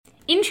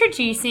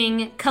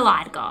Introducing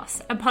Collide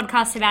Goss, a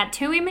podcast about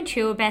two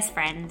immature best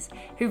friends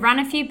who run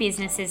a few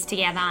businesses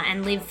together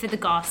and live for the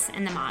goss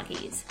and the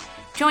margies.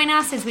 Join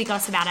us as we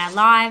goss about our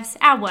lives,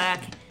 our work,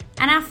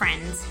 and our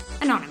friends,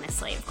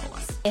 anonymously, of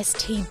course.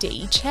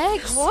 STD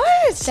checks.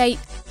 What? They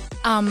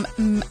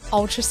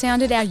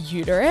ultrasounded our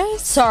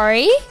uterus.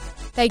 Sorry?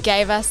 They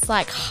gave us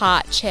like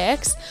heart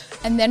checks.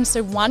 And then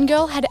so one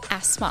girl had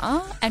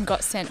asthma and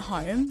got sent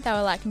home. They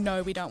were like,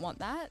 no, we don't want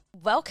that.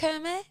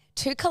 Welcome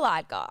to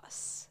Collide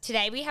Goss.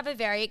 Today we have a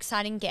very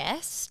exciting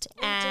guest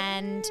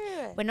and do.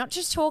 we're not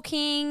just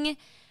talking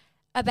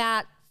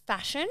about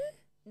fashion.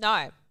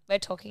 No, we're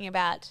talking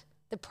about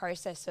the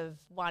process of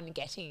one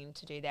getting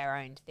to do their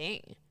own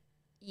thing.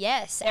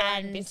 Yes, Their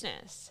and own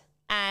business.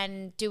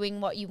 and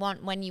doing what you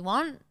want when you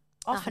want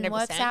often 100%.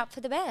 works out for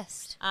the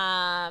best.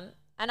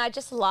 And I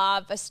just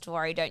love a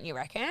story, don't you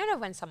reckon,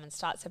 of when someone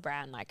starts a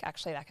brand, like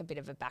actually like a bit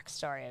of a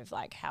backstory of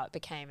like how it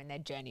became and their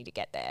journey to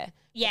get there.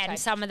 Yeah, Which and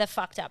some of the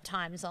fucked up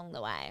times along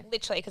the way.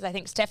 literally, because I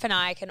think Steph and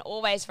I can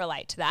always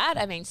relate to that.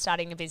 I mean,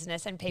 starting a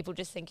business and people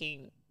just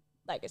thinking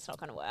like it's not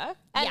going to work.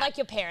 And Yeah. like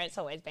your parents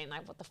always been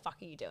like, what the fuck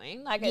are you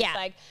doing? Like it's Yeah.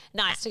 like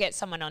nice to get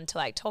someone on to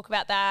like talk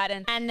about that.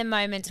 And And the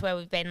moments where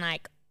we've been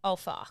like, oh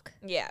fuck.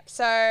 yeah,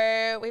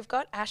 so we've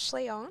got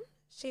Ashley on.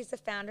 She's the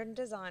founder and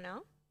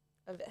designer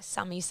of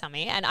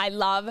Summi. And I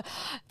love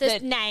The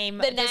name.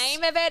 The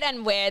name of it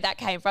and where that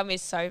came from is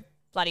so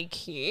bloody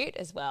cute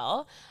as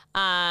well.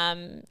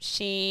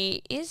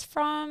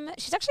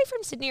 She's actually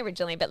from Sydney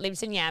originally, but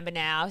lives in Yamba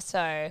now.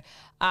 So,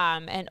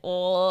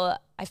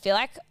 I feel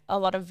like a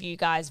lot of you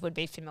guys would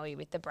be familiar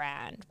with the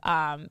brand.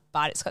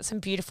 But it's got some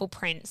beautiful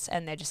prints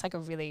and they're just like a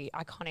really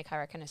iconic, I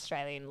reckon,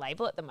 Australian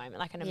label at the moment,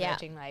 like an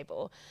emerging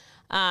label.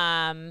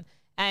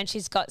 And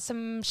she's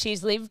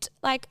lived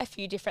like a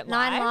few different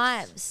 9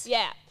 lives.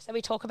 Yeah. So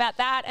we talk about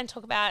that and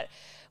talk about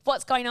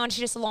what's going on.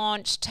 She just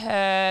launched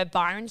her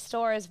Byron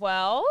store as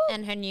well.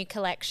 And her new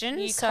collection.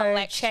 New so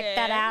collection, check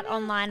that out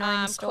online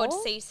or in store.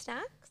 Called Sea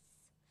Snacks.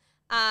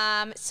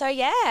 So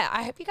yeah,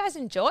 I hope you guys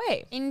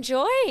enjoy.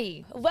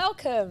 Enjoy.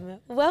 Welcome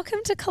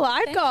to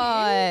Collide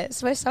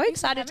Goss. We're so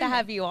excited to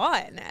have you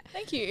on.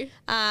 Thank you.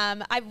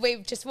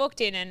 We've just walked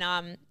in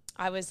and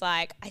I was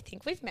like, I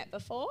think we've met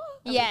before.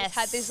 And we Yes. just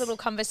had this little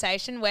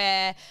conversation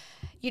where,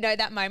 you know,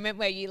 that moment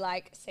where you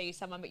like see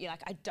someone, but you're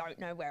like, I don't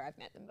know where I've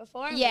met them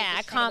before. And Yeah, we're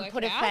just I trying to can't work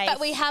put it a out. face. But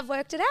we have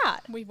worked it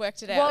out. We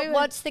worked it out.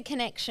 What's the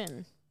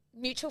connection?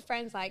 Mutual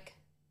friends like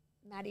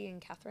Maddie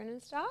and Catherine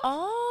and stuff.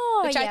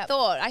 Oh, Which I yeah.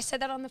 thought. I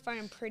said that on the phone.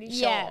 I'm pretty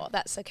sure Yeah.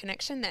 that's the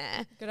connection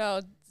there. Good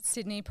old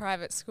Sydney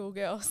private school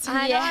girls.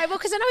 I Yeah. know. Well,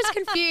 because then I was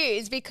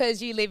confused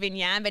because you live in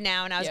Yamba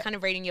now and I was Yep. kind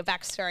of reading your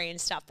backstory and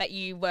stuff that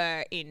you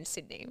were in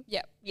Sydney.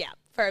 Yep. Yeah.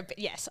 For a bit.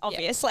 Yes,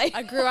 obviously.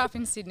 I grew up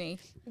in Sydney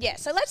Yeah.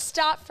 So let's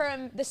start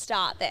from the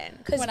start then.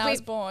 when I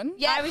was born.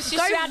 Yeah. I was just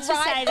go about to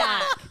say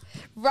that.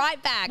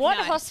 Right back. What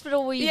No.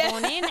 hospital were you Yeah.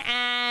 born in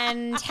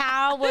and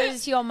how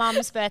was your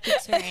mum's birth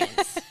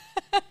experience?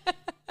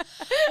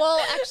 Well,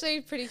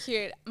 actually pretty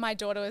cute. My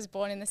daughter was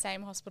born in the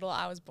same hospital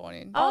I was born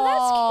in.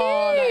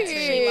 Oh, that's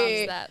cute. She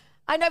loves that.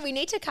 I know we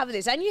need to cover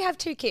this. And you have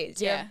 2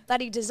 kids. You're Yeah. a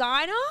bloody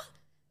designer,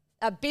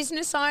 a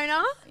business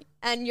owner,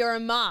 and you're a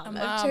mum of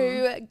mum.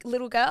 2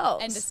 little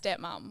girls. And a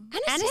stepmom. And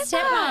a I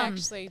stepmom.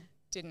 actually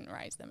didn't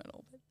raise them at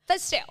all.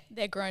 But still.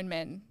 They're grown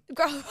men.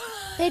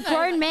 They're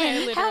grown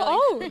men. They're How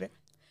literally old?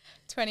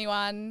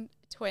 21,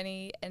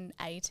 20 and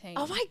 18.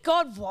 Oh my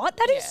God, what?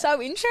 That is Yeah.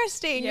 so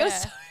interesting.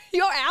 Yeah.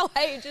 You're our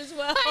age as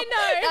well. I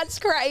know. That's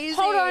crazy.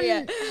 Hold on.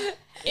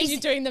 Is you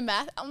doing the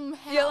math?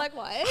 You're like,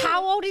 what?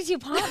 How old is your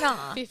partner?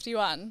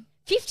 51.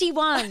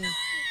 51. Is he?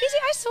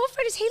 I saw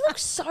photos. He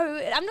looks so.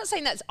 I'm not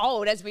saying that's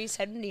old, as we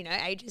said, you know,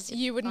 ages.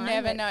 You would fine,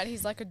 never but know it.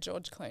 He's like a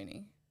George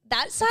Clooney.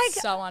 That's like.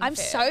 so I'm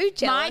unfair. so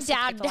jealous. My of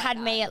dad people like had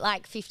that. me at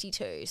like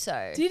 52,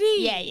 so. Did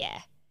he?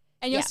 Yeah.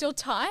 And you're Yeah. still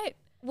tight?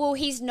 Well,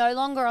 he's no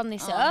longer on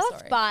this Oh, I'm earth,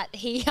 sorry. but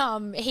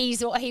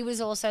he was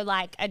also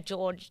like a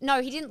George.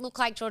 No, he didn't look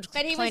like George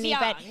But Clooney, he was young.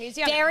 but He was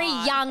young at very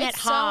heart. young at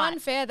It's so heart.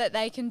 unfair that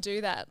they can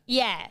do that.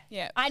 Yeah.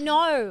 Yeah. I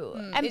know.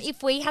 It's-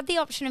 If we had the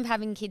option of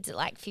having kids at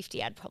like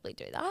 50, I'd probably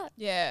do that.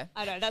 Yeah.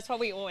 I know. That's what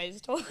we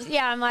always talk.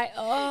 Yeah, I'm like,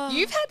 oh.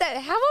 You've had that.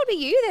 How old were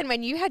you then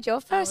when you had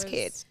your first I was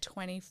kid?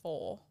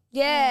 24.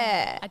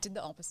 Yeah. I did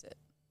the opposite.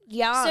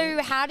 Young.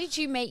 So how did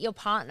you meet your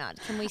partner?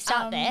 Can we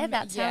start there?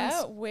 That sounds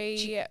Yeah,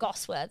 we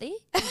goss-worthy.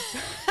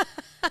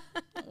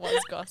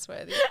 was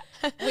Gosworthy.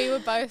 We were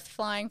both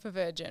flying for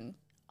Virgin.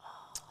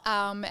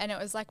 And it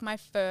was like my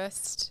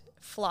first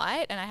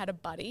flight and I had a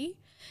buddy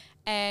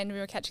and we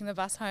were catching the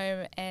bus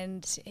home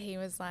and he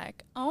was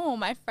like, oh,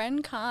 my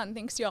friend Khan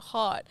thinks you're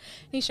hot.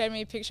 And he showed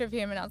me a picture of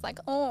him and I was like,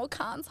 oh,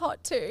 Khan's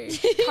hot too. I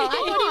thought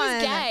he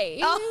was gay.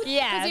 Oh,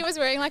 yeah. Because he was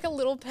wearing like a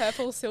little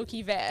purple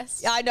silky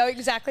vest. I know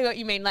exactly what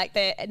you mean. Like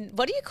and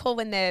what do you call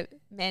when they're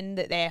men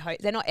that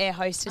they're not air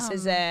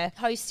hostesses, they're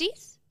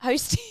Hosties?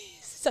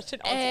 hosties. Such an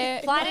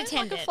Aussie. Flight like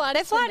attendant. a flight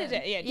They're flight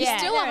attendant. attendant. You're Yeah.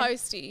 still Yeah. a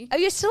hostie. Oh,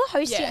 you're still a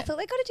hostie? Yeah. I thought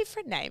they got a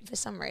different name for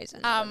some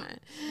reason. I don't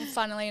know.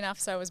 Funnily enough,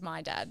 so was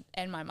my dad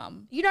and my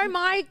mum. You know,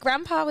 my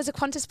grandpa was a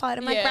Qantas pilot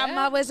and my Yeah.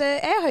 grandma was an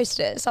air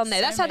hostess on there.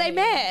 So That's how they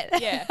many.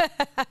 met. Yeah.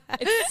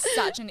 It's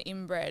such an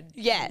inbred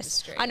Yes.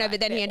 industry. I know, like, but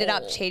then he they're ended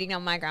up all- cheating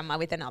on my grandma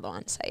with another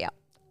one. So, yeah.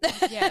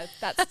 Yeah,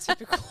 that's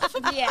typical.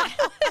 Yeah.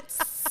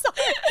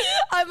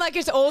 I'm like,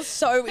 it's all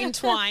so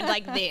entwined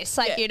like this,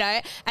 like, Yeah. you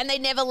know, and they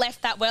never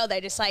left that world.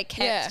 They just like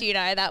kept, Yeah. you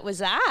know, that was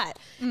that.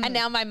 And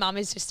now my mum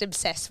is just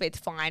obsessed with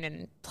flying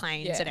and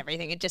planes Yeah. and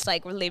everything. It just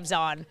like lives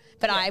on.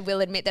 But I will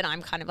admit that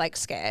I'm kind of like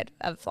scared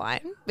of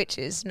flying, which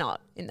is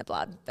not in the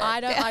blood. But I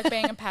don't like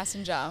being a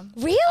passenger.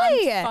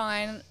 Really? I'm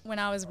fine when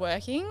I was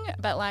working,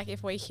 but like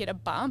if we hit a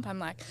bump, I'm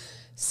like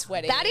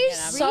sweating. That is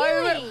and I'm so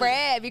Really?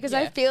 rare because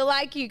I Yeah. feel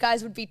like you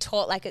guys would be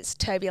taught like it's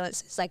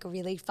turbulence is like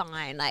really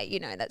fine. Like, you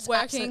know, that's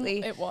working.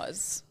 absolutely It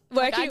was.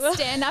 Working Like, well. I'd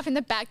stand up in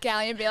the back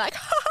galley and be like,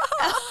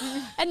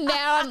 and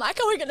now I'm like,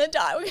 oh, we're gonna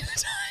die. We're gonna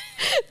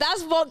die.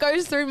 That's what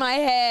goes through my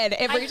head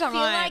every time. I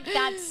feel like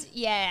that's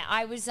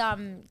I was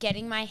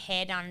getting my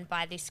hair done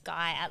by this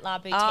guy at La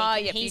Boutique. Oh,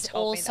 and yep, you he's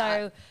told me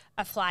also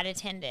a flight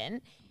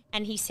attendant.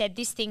 And he said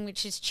this thing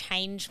which has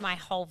changed my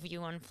whole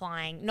view on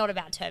flying, not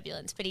about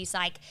turbulence, but he's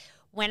like,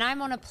 when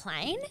I'm on a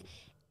plane,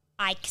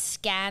 I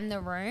scan the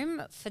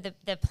room for the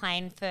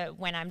plane for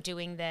when I'm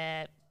doing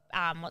the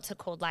what's it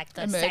called, like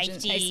the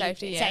Emergency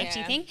safety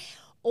yeah. thing.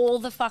 All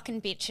the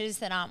fucking bitches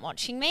that aren't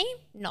watching me,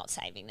 not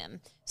saving them.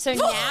 So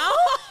now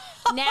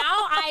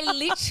I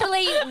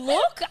literally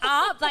look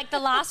up, like the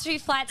last few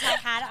flights I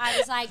had, I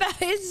was like, that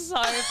is so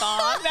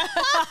fun.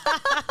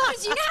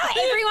 because you know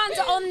how everyone's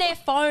on their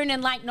phone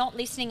and like not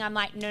listening. I'm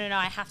like, no,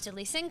 I have to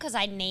listen because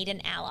I need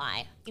an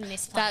ally in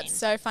this plane. That's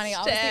so funny. I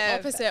was the Steph.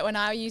 opposite when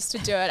I used to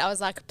do it. I was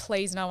like,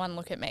 please, no one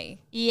look at me.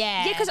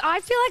 yeah. Yeah, because I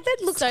feel like that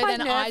looks So quite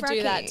then I do that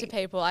nerve-wracking. to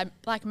people. I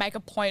like make a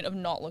point of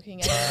not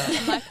looking at them.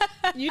 I'm like,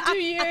 you do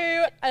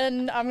you,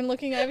 and I'm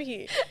looking over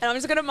here. And I'm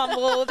just going to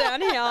mumble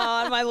down here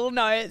on my little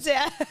notes.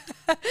 Yeah.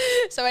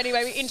 So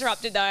anyway, we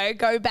interrupted though.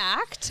 Go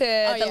back to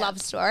the yeah. love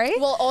story.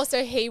 Well,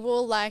 also he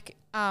will like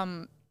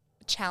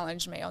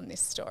challenge me on this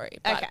story.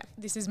 But Okay.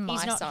 this is my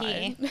He's not side.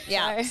 here.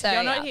 Yeah. So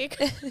You're not yeah.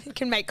 here. You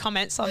can make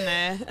comments on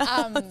the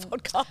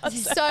podcast.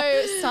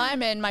 So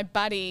Simon, my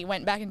buddy,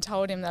 went back and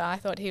told him that I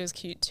thought he was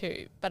cute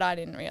too, but I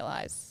didn't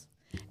realise.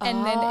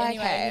 And then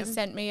anyway, okay. he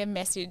sent me a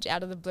message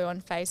out of the blue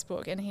on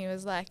Facebook, and he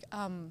was like,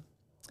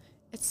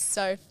 it's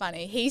so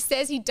funny. He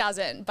says he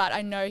doesn't, but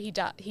I know he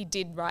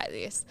did write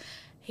this.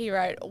 He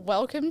wrote,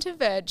 "Welcome to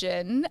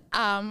Virgin.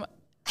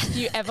 If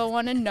you ever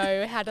want to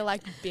know how to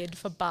like bid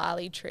for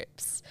Bali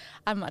trips,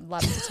 I'd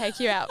love to take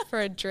you out for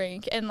a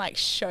drink and like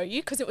show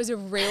you, because it was a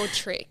real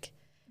trick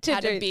To how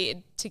to do-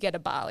 bid to get a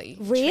Bali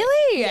trip.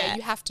 Really? Yeah,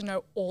 you have to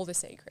know all the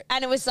secrets.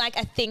 And it was like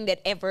a thing that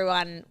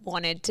everyone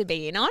wanted to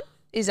be in on.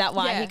 Is that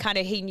why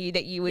Yeah. he knew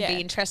that you would be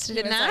interested He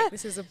in was that? like,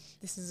 this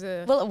is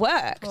a Well, it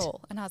worked. call.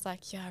 And I was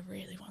like, yeah, I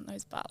really want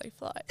those Bali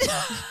flights.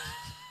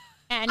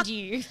 And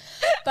you.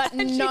 But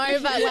no,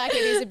 but like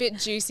it is a bit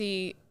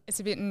juicy. It's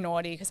a bit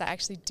naughty because I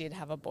actually did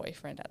have a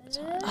boyfriend at the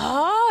time.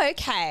 Oh,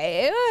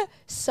 okay.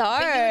 So,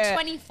 But you were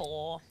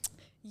 24.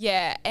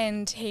 Yeah,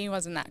 and he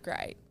wasn't that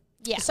great.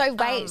 Yeah. so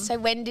wait. So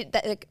when did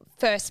that like,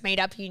 first meet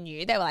up? You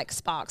knew they were like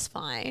sparks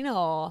flying,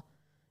 or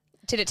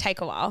did it take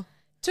a while?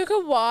 Took a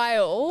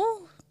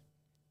while,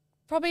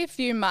 probably a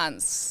few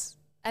months.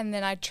 And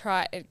then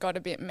it got a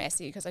bit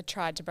messy because I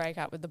tried to break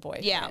up with the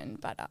boyfriend,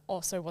 but I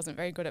also wasn't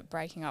very good at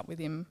breaking up with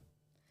him.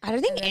 I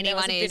don't think And then there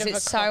was anyone a bit is. of a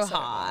It's so crossover.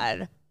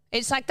 hard.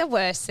 It's like the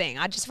worst thing.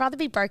 I'd just rather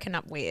be broken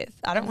up with.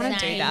 I don't want to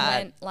do Same. that.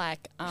 Went,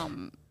 like,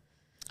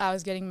 I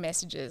was getting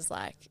messages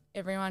like,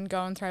 everyone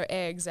go and throw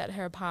eggs at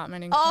her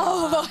apartment in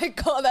Oh Cronulla. my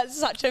god, that's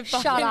such a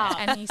fucking. Shut up.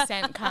 And he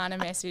sent Khan a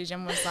message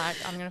and was like,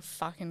 I'm going to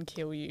fucking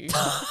kill you.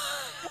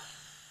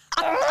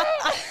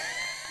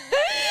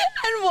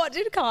 And what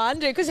did Khan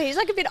do? Because he's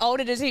like a bit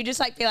older. Does he just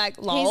like be like,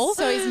 lol?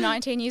 He's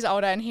 19 years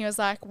older, and he was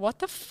like, what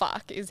the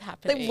fuck is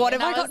happening? Like, what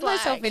have And I was gotten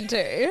myself like-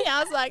 into? Yeah,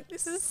 I was like,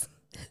 this is...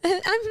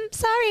 I'm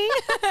sorry.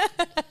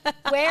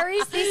 Where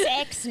is this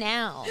ex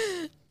now?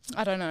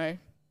 I don't know.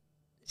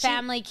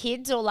 Family,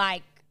 kids, or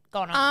like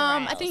gone off the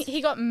rails? I think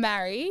he got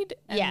married,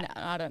 and Yeah.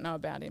 I don't know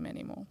about him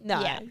anymore.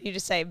 No, Yeah. you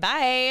just say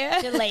bye.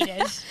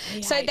 Deleted.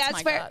 He So hates that's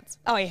my where. guts.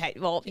 Oh, you hate.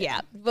 Well,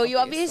 yeah. Well, you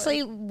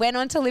obviously went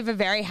on to live a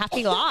very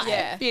happy life.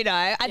 Yeah. You know,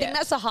 I think Yeah.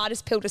 that's the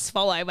hardest pill to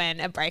swallow when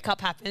a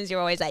breakup happens. You're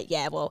always like,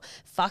 yeah, well,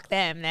 fuck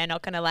them. They're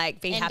not going to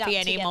like be End happy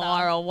up anymore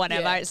together. or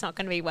whatever. Yeah. It's not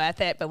going to be worth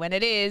it. But when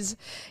it is,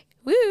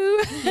 woo.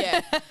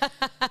 Yeah.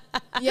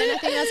 Yeah, and I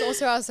think that's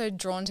also I was so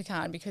drawn to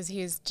Khan because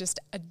he is just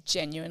a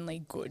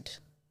genuinely good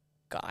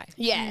guy.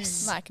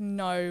 Yes. Like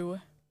no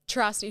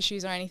trust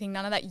issues or anything,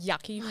 none of that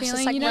yucky it's feeling.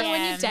 just like, you know yeah,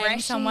 when you're dating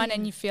refreshing. someone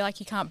and you feel like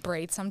you can't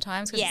breathe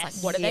sometimes because Yes. it's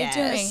like, what are Yes.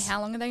 they doing? How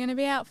long are they going to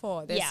be out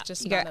for? There's Yeah.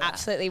 just You go none of that.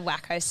 absolutely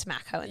wacko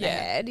smacko in the Yeah.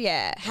 head.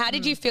 Yeah. How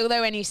did you feel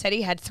though when you said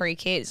he had 3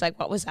 kids? Like,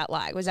 what was that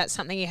like? Was that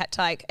something you had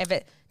to like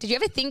ever? Did you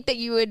ever think that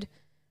you would?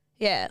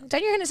 Yeah.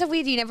 Don't you reckon it's so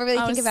weird? You never really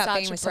I think was about such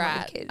being a with someone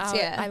brat. with kids.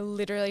 I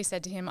literally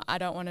said to him, I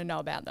don't want to know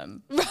about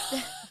them.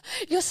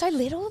 You're so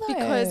little though.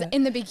 Because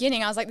in the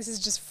beginning, I was like, this is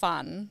just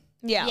fun.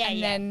 yeah.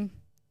 And then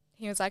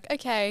he was like,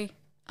 okay.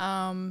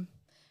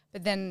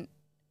 But then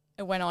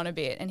it went on a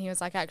bit and he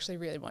was like, I actually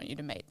really want you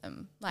to meet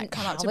them. Like,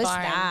 come up to Byron. How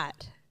was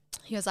that?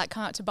 He was like,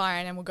 come up to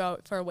Byron and we'll go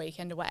for a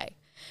weekend away.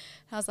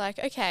 I was like,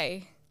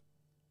 okay.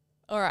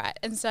 All right.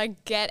 And so I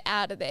get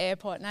out at the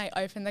airport and I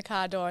open the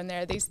car door and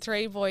there are these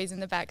 3 boys in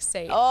the back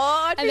seat.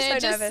 Oh, I'd and be they're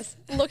so just nervous.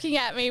 looking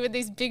at me with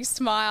these big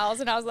smiles.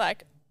 And I was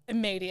like,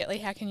 immediately,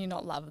 how can you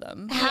not love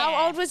them?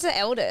 How old was the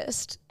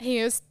eldest?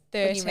 He was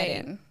when you met 13.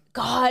 him?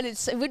 God,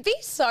 it would be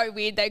so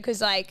weird though,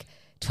 because like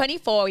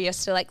 24, you're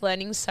still like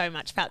learning so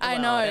much about the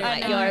world. know, And, I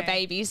like, know. you're a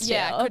baby still.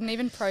 Yeah, I couldn't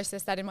even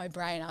process that in my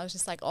brain. I was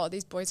just like, oh,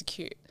 these boys are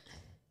cute.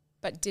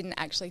 But didn't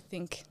actually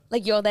think.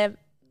 Like you're their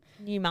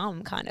new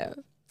mum, kind of.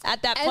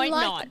 At that And point,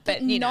 like, not,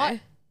 but you not know.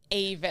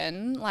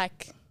 even.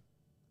 Like,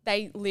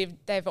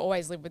 they've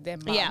always lived with their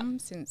mum Yeah.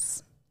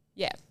 since,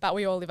 but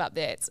we all live up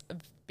there. It's a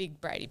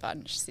big Brady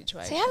Bunch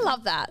situation. See, I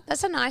love that.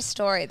 That's a nice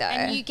story though.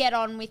 And you get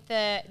on with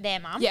their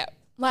mum? Yeah.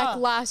 Like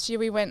last year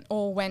we went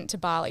to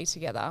Bali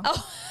together.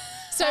 Oh.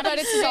 So That but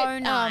is it's a so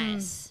bit,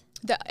 nice.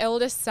 The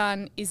eldest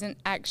son isn't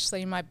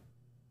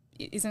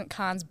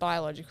Khan's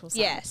biological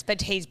son. Yes,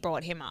 but he's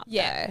brought him up.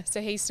 Yeah. though.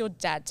 So he's still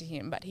dad to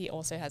him, but he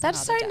also has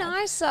That's so another dad.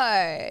 nice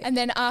though. And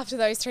then after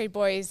those 3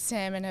 boys,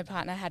 Sam and her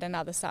partner had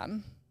another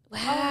son.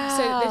 Wow.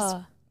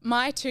 So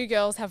my 2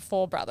 girls have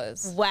 4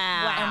 brothers.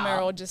 Wow. And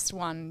we're all just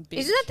one big.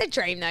 Isn't that the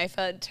dream though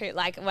for two?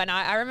 Like when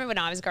I remember when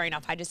I was growing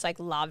up, I just like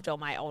loved all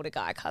my older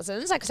guy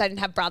cousins, like because I didn't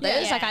have brothers.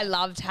 Yeah. Like I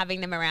loved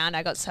having them around.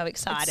 I got so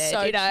excited.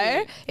 so you know,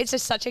 cute. it's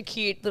just such a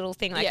cute little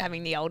thing, like Yeah.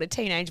 having the older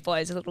teenage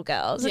boys and little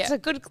girls. It's Yeah. a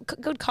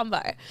good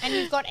combo. And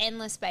you've got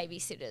endless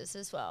babysitters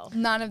as well.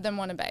 None of them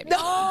want a baby.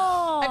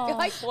 Oh. I feel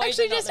like boys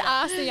Actually, are not just the-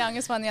 asked the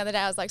youngest one the other day.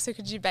 I was like, so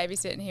could you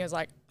babysit? And he was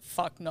like,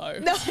 fuck no.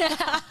 That's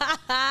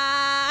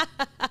fair.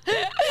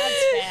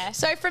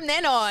 So from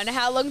then on,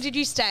 how long did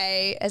you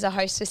stay as a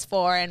hostess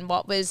for, and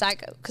what was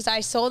like? Because I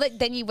saw that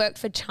then you worked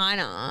for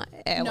China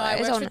Airways. No, I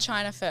worked on for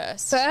China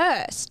first.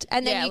 first,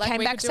 and then yeah, you like came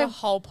we back. could do So a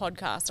whole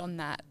podcast on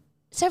that.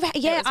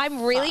 yeah, was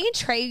I'm really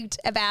fucked. intrigued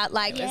about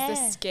like. It was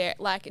the scare.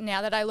 Like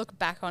now that I look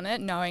back on it,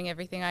 knowing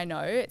everything I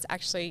know, it's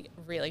actually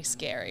really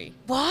scary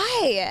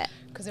Why?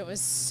 because it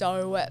was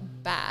so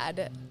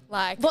bad.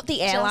 Like What,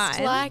 the airline?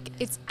 Just like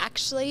it's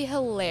actually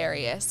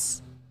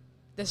hilarious.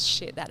 The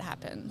shit that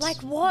happened. Like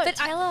what? But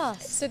Tell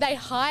us. So they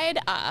hired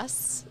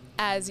us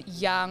as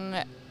young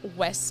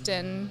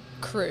Western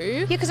crew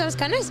Yeah, because I was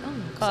gonna. Oh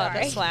God,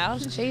 Sorry. that's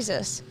loud.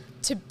 Jesus.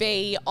 to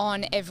be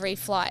on every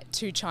flight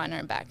to China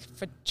and back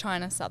for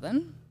China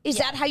Southern. Is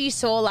that how you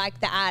saw like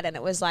the ad, and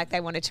it was like they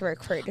wanted to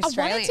recruit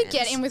Australians? I wanted to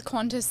get in with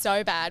Qantas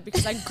so bad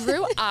because I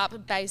grew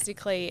up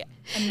basically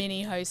a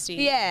mini hostie.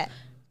 Yeah.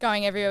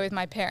 Going everywhere with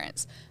my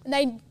parents. And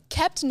they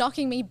kept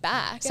knocking me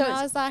back. So and I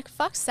it's- was like,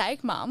 fuck's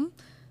sake, Mum.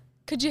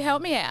 Could you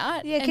help me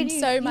out? Yeah, and can you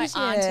so my use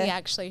auntie your-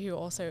 actually, who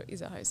also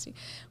is a hostie,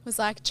 was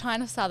like,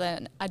 China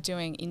Southern are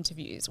doing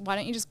interviews. Why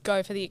don't you just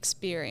go for the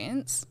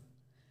experience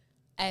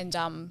and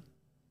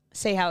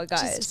See how it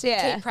goes. just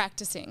Yeah. keep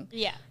practicing?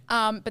 Yeah.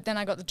 But then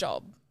I got the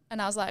job.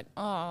 And I was like,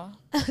 oh,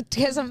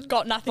 Because I'm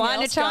got nothing flying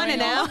to else China going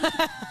now.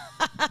 on.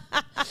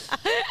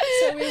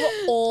 So we were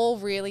all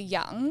really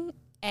young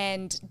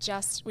and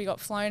we got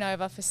flown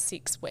over for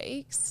 6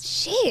 weeks.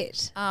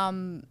 Shit.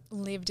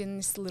 Lived in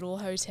this little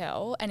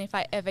hotel, and if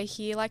I ever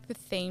hear like the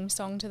theme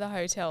song to the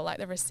hotel, like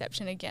the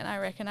reception again, I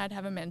reckon I'd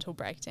have a mental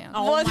breakdown.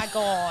 Oh my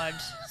God.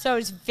 So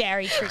it's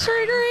very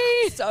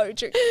tricky. So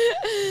true.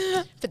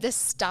 But the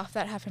stuff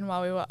that happened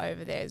while we were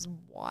over there is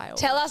wild.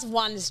 Tell us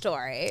one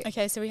story.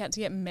 Okay, so we had to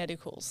get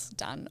medicals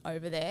done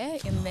over there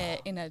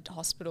in a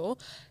hospital.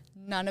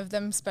 None of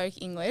them spoke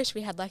English.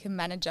 We had like a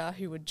manager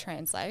who would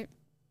translate.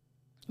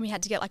 We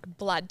had to get like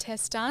blood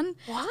tests done,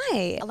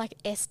 Why? like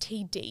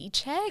STD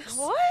checks.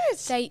 What?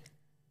 They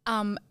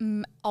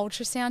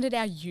ultrasounded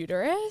our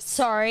uterus.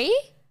 Sorry?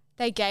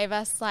 They gave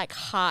us like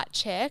heart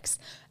checks.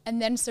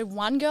 And then so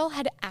one girl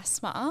had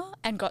asthma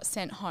and got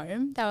sent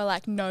home. They were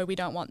like, no, we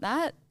don't want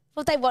that.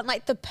 Well, they want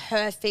like the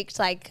perfect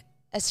like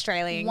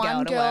Australian One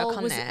girl to girl work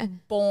on was there.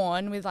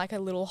 born with like a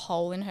little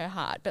hole in her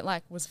heart, but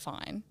like was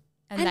fine.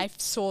 And they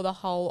saw the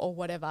hole or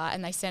whatever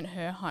and they sent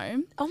her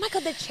home. Oh my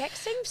God, the check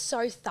seemed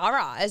so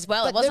thorough as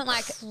well. But It wasn't the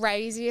like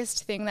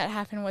craziest thing that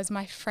happened was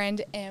my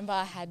friend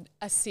Amber had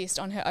a cyst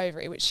on her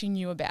ovary, which she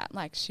knew about.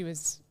 Like she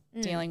was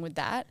dealing with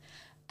that.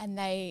 And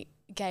they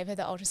gave her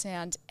the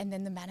ultrasound and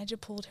then the manager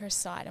pulled her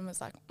aside and was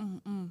like,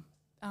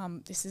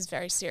 this is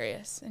very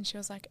serious. And she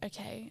was like,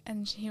 okay.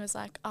 And he was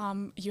like,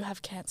 you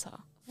have cancer.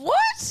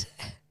 what?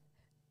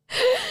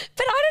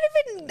 But I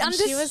don't even And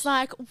understand. she was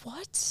like,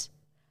 what?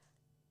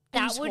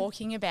 are That you would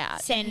talking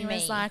about? send and he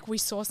was me. like, we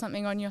saw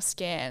something on your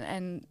scan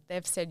and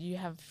they've said you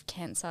have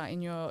cancer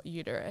in your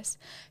uterus.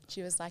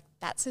 She was like,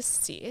 that's a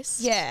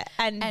cyst. Yeah.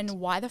 And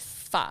why the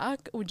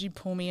fuck would you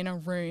pull me in a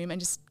room and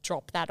just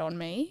drop that on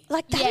me?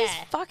 like that is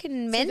Yeah.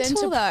 fucking So then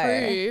mental to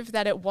though. prove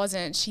that it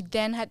wasn't, she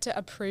then had to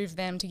approve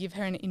them to give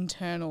her an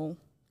internal.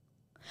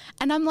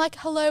 And I'm like,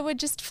 hello, we're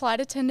just flight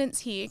attendants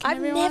here. Can I've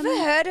everyone- never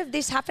heard of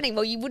this happening.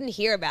 Well, you wouldn't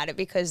hear about it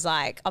because,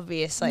 like,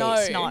 obviously No.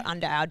 it's not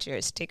under our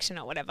jurisdiction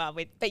or whatever.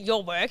 But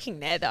you're working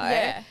there, though.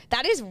 Yeah.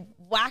 That is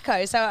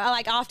wacko. So,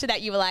 like, after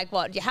that, you were like,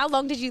 what? How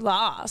long did you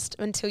last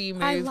until you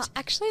I moved?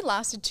 actually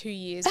lasted 2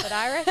 years, but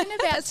I reckon about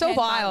That's a 10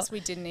 while. months we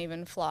didn't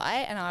even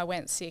fly, and I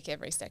went sick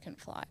every second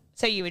flight.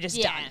 So you were just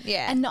Yeah. done.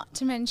 Yeah. And not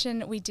to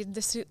mention, we did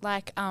the suit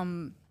like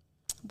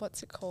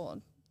what's it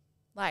called?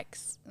 Like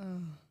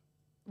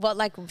what,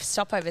 like,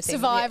 stopover thing?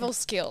 survival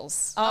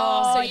skills.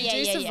 Oh, so you yeah, do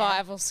yeah, yeah.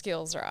 survival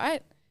skills,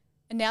 right?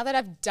 And now that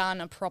I've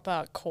done a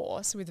proper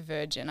course with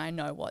Virgin, I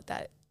know what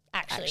that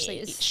Actually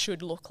it is.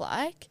 should look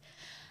like.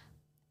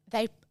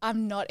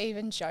 I'm not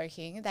even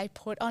joking. They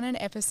put on an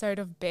episode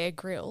of Bear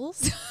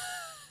Grylls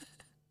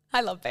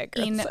I love Bear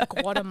Grylls. in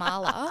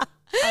Guatemala.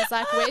 I was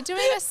like, we're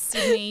doing a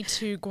Sydney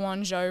to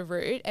Guangzhou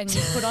route, and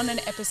you put on an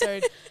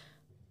episode.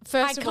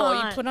 First I of all,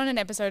 you can't. put on an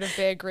episode of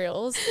Bear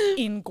Grylls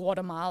in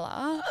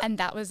Guatemala, and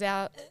that was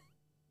our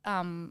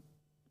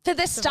For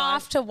the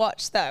staff to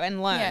watch, though,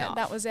 and learn yeah, off.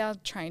 that was our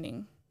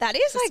training. That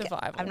is for like,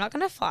 survival. I'm not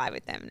going to fly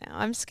with them now.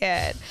 I'm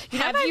scared.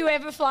 Have you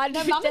ever flown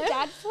with Mum them? and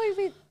Dad flew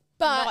with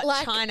But, not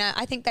like- China.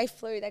 I think they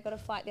got a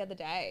flight the other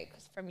day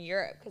from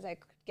Europe because they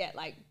could get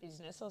like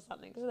business or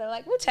something. So they're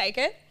like, we'll take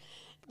it.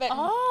 But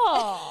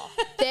Oh.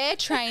 Their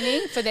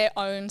training for their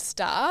own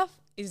staff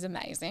is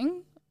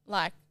amazing.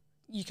 Like,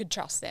 you could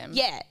trust them.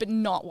 Yeah. But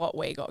not what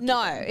we got.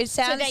 no, given. it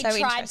So sounds they so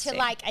tried interesting. to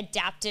like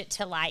adapt it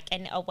to like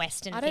a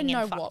Western I don't thing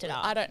know and fucked it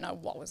up. I don't know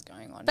what was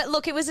going on. But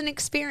look, it was an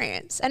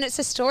experience and it's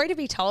a story to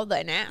be told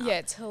though now. yeah,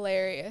 it's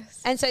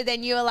hilarious. And so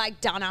then you were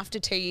like done after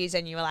 2 years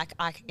and you were like,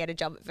 I could get a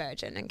job at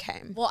Virgin and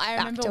came. Well, I back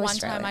remember to one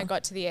time Australia. I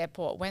got to the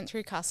airport, went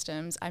through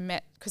customs. I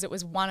met, because it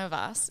was one of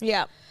us,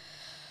 Yeah.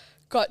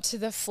 got to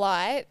the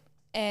flight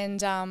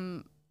and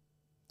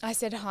I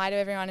said hi to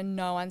everyone and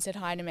no one said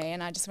hi to me.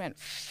 And I just went,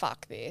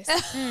 fuck this.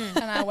 And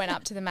I went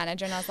up to the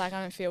manager and I was like, I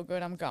don't feel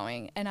good, I'm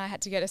going. And I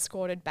had to get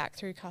escorted back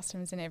through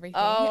customs and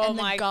everything. Oh and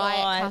the my guy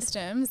God. at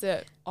customs,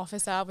 the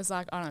officer, was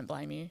like, I don't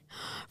blame you.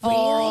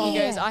 Really? He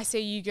goes, I see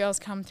you girls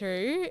come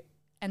through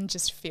and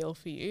just feel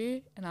for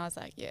you. And I was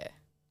like, yeah,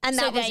 And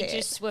So that was they it.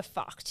 just were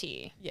fucked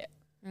you. yeah.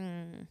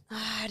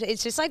 God,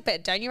 it's just like,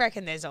 but don't you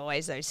reckon there's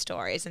always those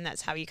stories and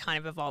that's how you kind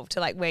of evolve to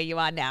like where you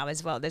are now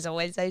as well? There's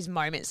always those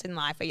moments in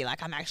life where you're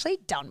like, I'm actually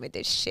done with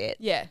this shit.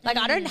 Yeah. Like,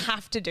 I don't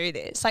have to do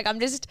this. Like, I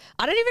don't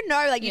even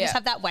know. Like, you just Yeah.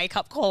 have that wake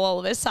up call all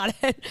of a sudden.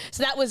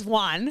 So that was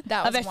one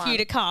That of was a few one.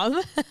 to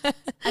come.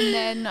 And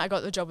then I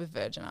got the job with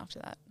Virgin after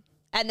that.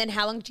 And then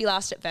how long did you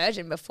last at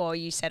Virgin before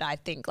you said, I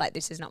think like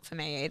this is not for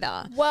me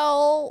either?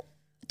 Well,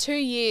 2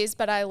 years,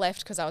 but I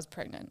left because I was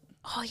pregnant.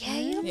 Oh, yeah,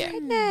 you're Yeah.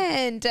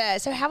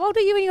 pregnant. So how old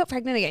were you when you got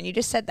pregnant again? You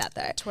just said that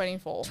though.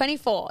 24.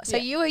 24. So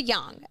Yeah. you were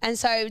young. And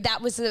so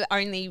that was the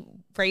only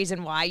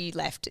reason why you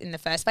left in the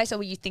first place? Or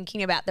were you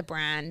thinking about the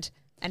brand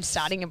and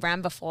starting a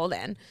brand before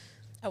then?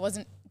 That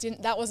wasn't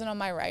on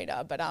my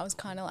radar, but I was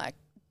kind of like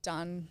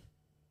done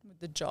with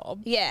the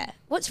job. Yeah.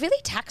 Well, it's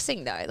really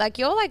taxing though. Like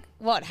you're like,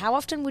 what? How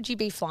often would you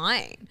be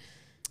flying?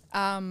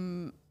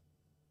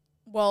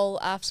 Well,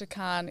 after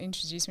Khan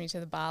introduced me to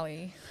the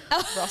Bali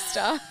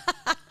roster,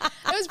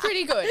 it was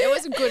pretty good. It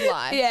was a good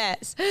life.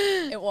 Yes.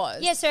 It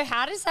was. Yeah, so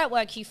how does that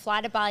work? You fly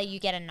to Bali, you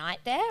get a night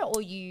there,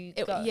 or you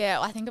go? Yeah,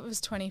 I think it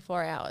was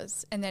 24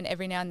 hours. And then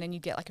every now and then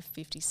you get like a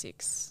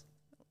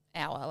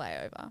 56-hour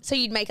layover. So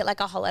you'd make it like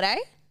a holiday?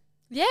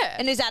 Yeah.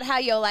 And is that how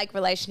your like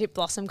relationship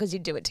blossomed because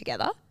you'd do it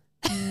together?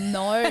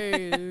 No.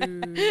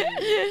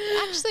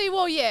 Actually,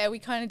 well, yeah, we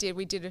kind of did.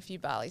 We did a few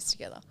Balis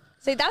together.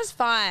 See, that's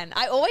fun.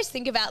 I always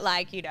think about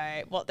like, you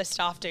know, what the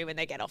staff do when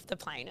they get off the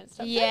plane and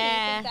stuff. Don't you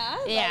Yeah. think that?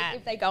 Yeah. Like,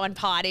 if they go and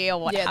party or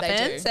what Yeah, they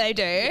happens. do. They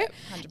do. Yeah,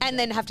 100%. And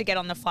then have to get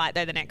on the flight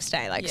though the next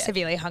day, like Yeah.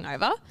 severely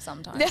hungover.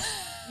 Sometimes.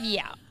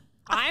 Yeah.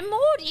 I'm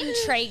more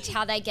intrigued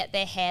how they get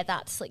their hair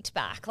that slicked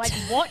back. Like,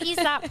 what is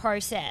that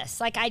process?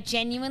 Like, I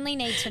genuinely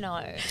need to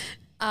know.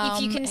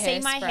 If you can see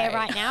my hair hairspray.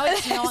 right now,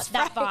 it's not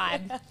that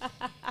vibe.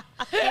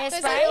 There's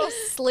like Hairspray. little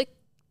slick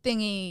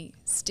thingy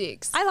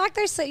sticks. I like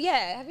those.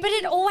 Yeah. Have you- But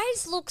it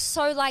always looks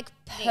so like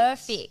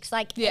perfect.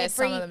 Like Yeah, every,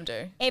 some of them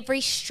do.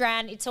 Every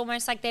strand, it's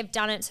almost like they've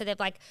done it. So they've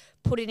like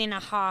put it in a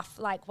half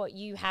like what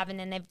you have, and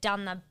then they've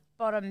done the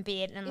bottom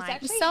bit and It's like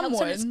actually Some helps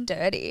when it's would.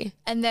 dirty.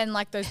 And then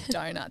like those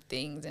donut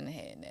things and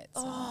hair nets.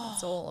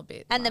 It's all a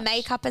bit. And the much.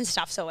 makeup and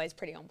stuff's always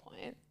pretty on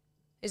point.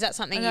 Is that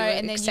something I you know, were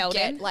and then excelled you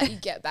get in? like you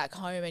get back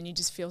home and you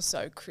just feel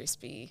so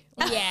crispy.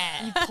 Like,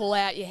 yeah. you pull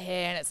out your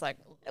hair and it's like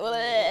And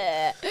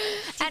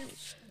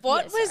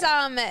what Yeah,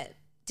 was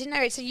didn't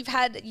know. So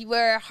you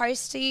were a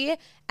hostie,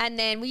 and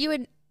then were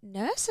you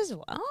nurse as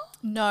well?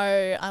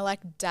 No, I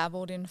like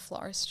dabbled in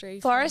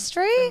floristry. For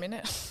a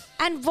minute.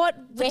 And what?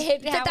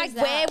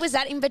 Where was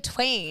that in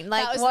between?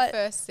 Like That was what? the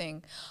first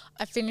thing.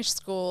 I finished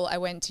school. I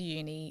went to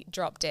uni,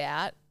 dropped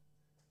out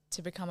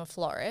to become a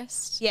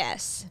florist.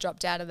 Yes.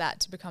 Dropped out of that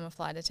to become a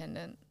flight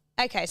attendant.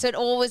 Okay, so it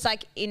all was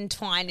like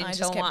entwined into I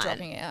just kept one.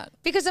 dropping out.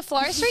 Because the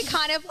floristry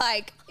kind of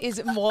like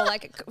is more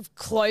like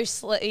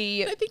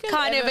closely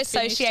kind of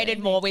associated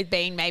more with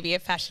being maybe a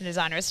fashion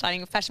designer or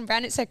starting a fashion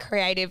brand. It's a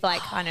creative like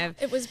kind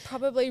of. It was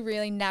probably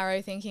really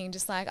narrow thinking,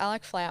 just like I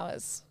like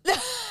flowers.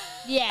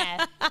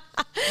 Yeah.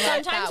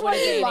 Sometimes that what would've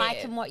you been like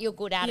it. and what you're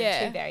good at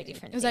are two very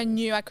different Because things. I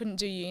knew I couldn't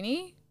do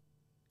uni.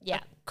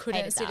 Yeah. Couldn't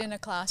hated sit that. in a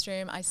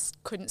classroom. I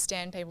couldn't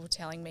stand people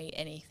telling me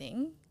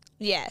anything.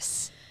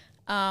 Yes.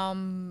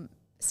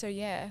 So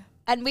yeah.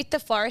 And with the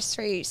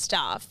floristry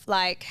stuff,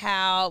 like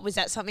how was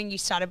that something you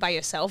started by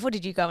yourself or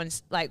did you go and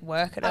like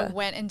work at I a?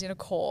 went and did a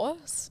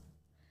course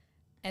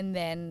and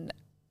then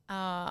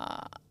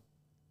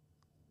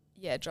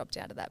dropped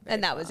out of that very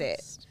And that was it.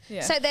 fast.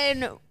 Yeah. So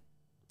then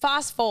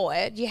fast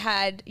forward, you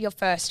had your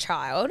first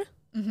child.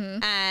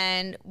 Mm-hmm.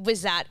 And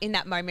was that in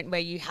that moment where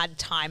you had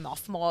time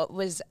off more?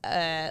 Was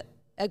a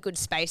good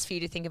space for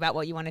you to think about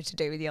what you wanted to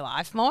do with your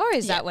life more?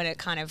 Is that when it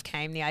kind of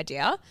came, the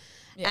idea?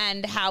 Yeah.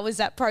 And how was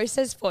that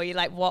process for you?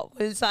 Like what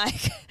was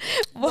like,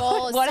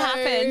 what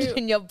happened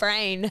in your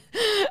brain?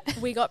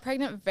 We got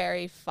pregnant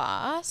very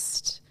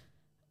fast.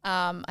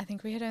 I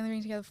think we had only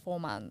been together 4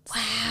 months.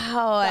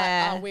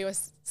 Wow. But, we were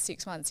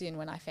 6 months in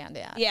when I found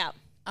out. Yeah.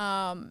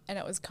 And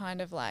it was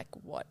kind of like,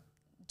 what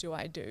do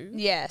I do?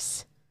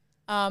 Yes.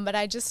 But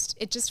it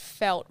just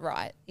felt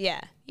right.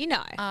 Yeah. You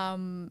know.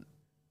 And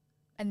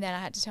then I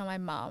had to tell my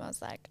mum, I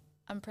was like,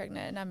 I'm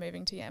pregnant and I'm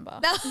moving to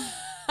Yamba.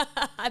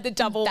 The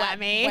double That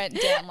whammy. went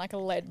down like a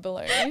lead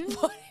balloon.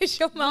 What did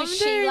your mum do?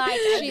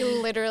 She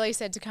literally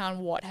said to Khan,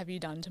 what have you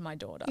done to my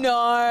daughter?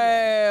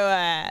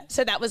 No.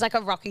 So that was like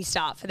a rocky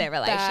start for their Bad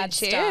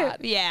relationship.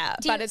 start. Yeah.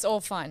 But it's all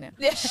fine now.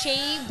 Was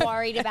she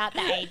worried about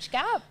the age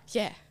gap?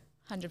 Yeah,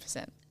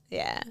 100%.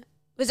 Yeah.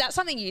 Was that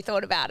something you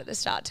thought about at the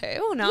start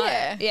too? Or no?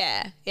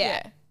 Yeah.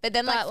 Yeah. But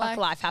then But, like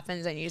life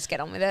happens and you just get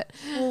on with it.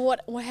 Well,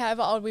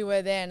 however old we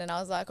were then, and I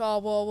was like, oh,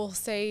 well, we'll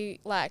see,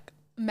 like,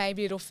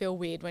 maybe it'll feel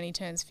weird when he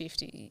turns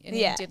 50. And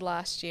Yeah. he did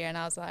last year, and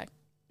I was like,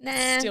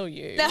 Nah. still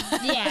you.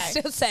 Yeah.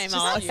 Still same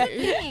Just old. you.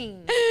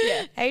 Thing.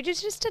 Yeah. Age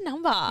is just a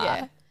number.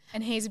 Yeah.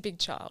 And he's a big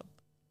child.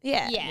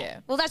 Yeah.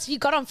 Yeah. Well, you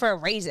got on for a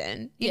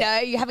reason. You know,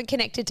 you haven't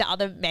connected to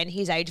other men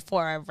his age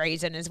for a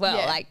reason as well.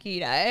 Yeah. Like,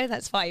 you know,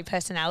 that's why your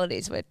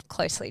personalities were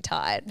closely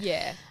tied.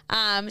 Yeah.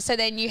 So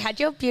then you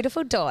had your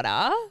beautiful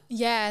daughter.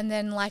 Yeah, and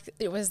then, like,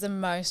 it was the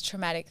most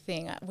traumatic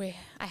thing.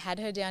 I had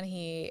her down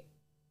here,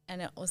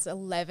 and it was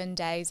 11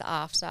 days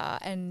after,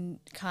 and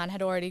Khan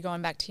had already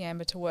gone back to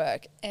Yamba to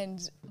work,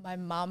 and my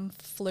mum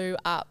flew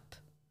up.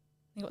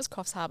 I think it was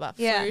Coffs Harbour.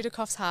 Yeah. Flew to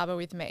Coffs Harbour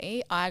with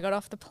me. I got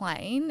off the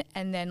plane,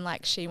 and then,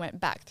 like, she went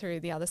back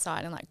through the other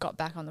side and, like, got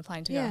back on the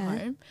plane to go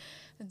home.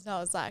 And so I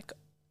was, like,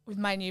 with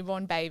my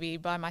newborn baby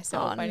by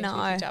myself waiting to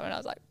be picked up, and I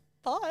was like,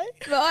 bye.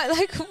 Right,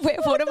 like,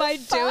 what am I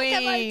doing?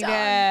 have I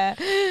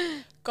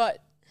done?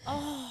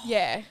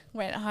 Yeah.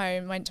 Went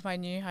home, went to my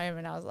new home,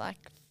 and I was like,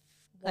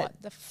 what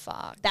the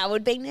fuck? That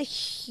would have been a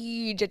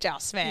huge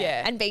adjustment.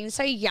 Yeah. And being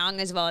so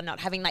young as well and not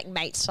having like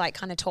mates to like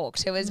kind of talk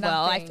to as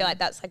well. I Nothing. feel like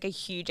that's like a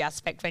huge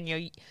aspect when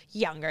you're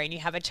younger and you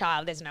have a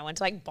child. There's no one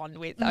to like bond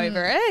with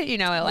over it, you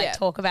know, or like Yeah.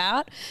 talk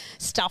about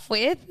stuff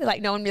with.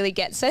 Like no one really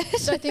gets it.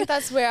 So I think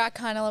that's where I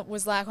kind of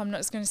was like, I'm not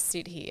just going to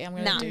sit here. I'm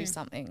going to No. do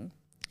something.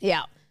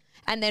 Yeah.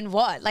 And then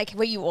what? Like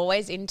were you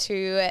always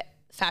into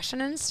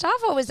fashion and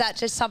stuff or was that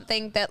just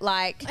something that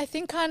like I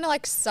think kind of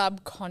like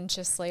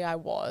subconsciously I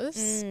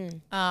was.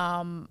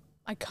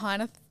 I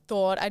kind of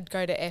thought I'd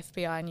go to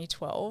FBI in year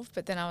 12,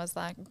 but then I was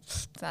like,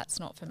 that's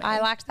not for me.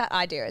 I liked that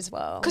idea as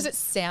well. Because it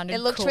sounded It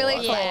looked cool. really I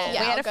was cool. like, We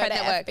had I'll a go friend to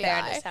that worked there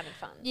and FBI. it sounded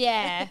fun.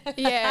 Yeah.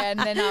 Yeah, and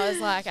then I was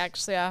like,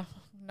 actually,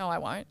 no, I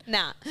won't.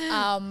 Nah.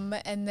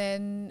 And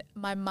then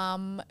my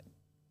mum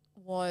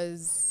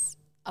was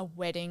a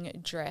wedding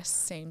dress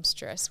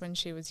seamstress when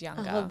she was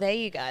younger. Well, there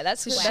you go.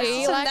 That's She,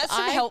 that's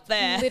some I help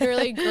there.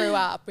 literally grew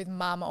up with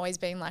mum always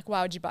being like,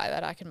 why would you buy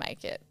that? I can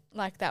make it.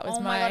 Like that was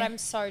Oh my God, I'm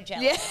so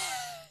jealous.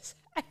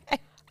 Yeah.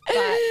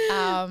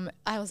 but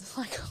I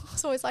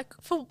was always like,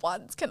 for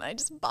once, can I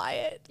just buy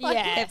it? Like,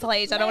 Yeah,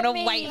 please. I don't want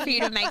to wait for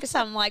you to make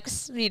some like,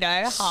 you know,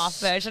 half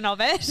version of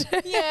it.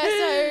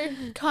 Yeah,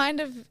 so kind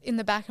of in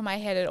the back of my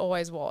head it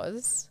always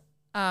was.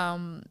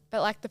 But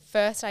like the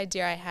first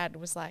idea I had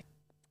was like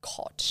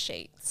cot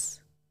sheets.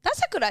 That's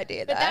a good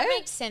idea though. But that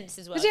makes sense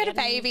as well. Because you had a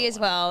baby as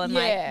well and Yeah.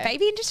 like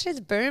baby industry is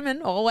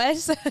booming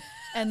always.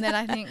 And then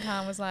I think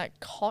Khan was like,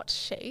 cot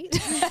sheet?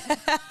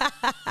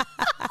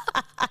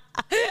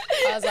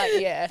 I was like,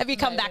 yeah. Have you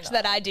come back to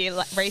that idea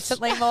like,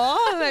 recently more?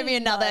 Maybe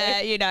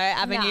another, you know,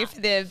 avenue for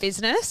the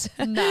business.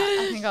 No,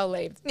 I think I'll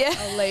leave. Yeah.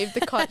 I'll leave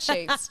the cot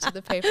sheets to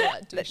the people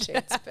that do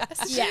sheets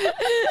best. Yeah.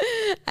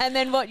 And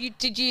then what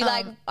did you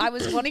like, I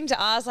was wanting to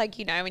ask like,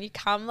 you know, when you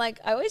come, like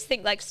I always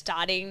think like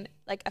starting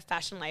like a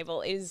fashion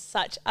label is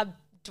such a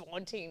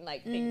daunting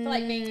like thing for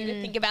like me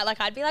to think about.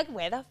 Like I'd be like,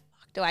 where the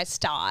fuck do I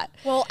start?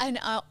 Well, and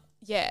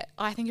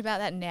I think about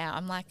that now.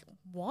 I'm like,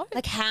 what?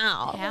 Like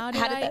how? How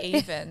did I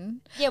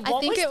even? Yeah, I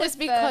think it was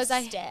because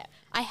step?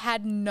 I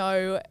had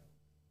no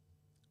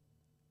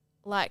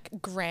like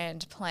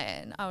grand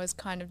plan. I was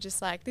kind of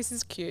just like, this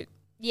is cute.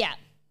 Yeah.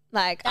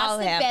 Like, That's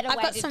the better I've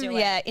way got to some do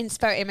it.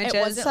 inspo images. It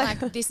wasn't like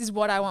this is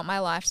what I want my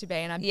life to be,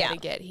 and I better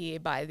get here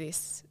by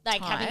this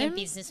Like time. having a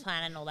business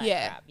plan and all that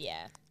Yeah. crap.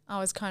 Yeah. I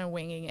was kind of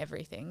winging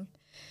everything.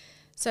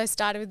 So I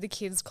started with the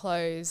kids'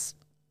 clothes,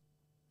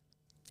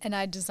 and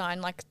I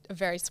designed like a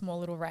very small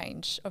little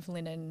range of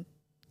linen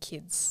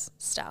kids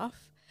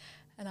stuff.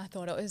 And I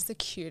thought it was the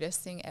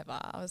cutest thing ever.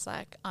 I was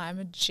like, I'm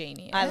a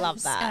genius. I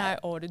love that. And I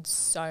ordered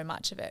so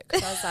much of it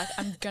because I was like,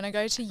 I'm going to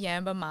go to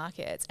Yamba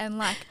markets and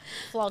like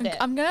Flog it.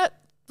 I'm going to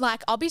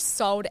like, I'll be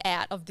sold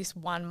out of this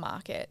one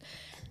market.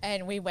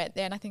 And we went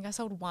there and I think I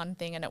sold one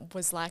thing and it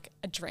was like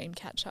a dream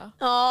catcher.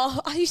 Oh,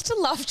 I used to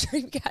love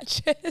dream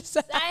catchers.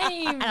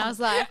 Same. And I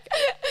was like,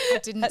 I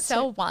didn't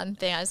sell one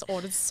thing. I just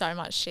ordered so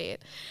much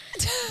shit.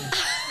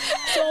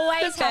 It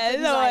always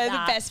happens like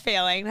that. The best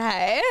feeling,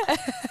 hey?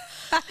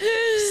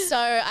 So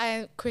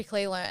I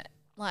quickly learnt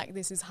like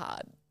this is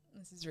hard.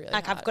 This is really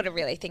Like hard. I've got to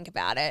really think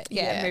about it.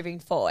 Yeah. Moving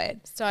forward.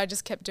 So I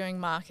just kept doing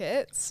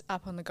markets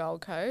up on the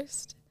Gold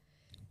Coast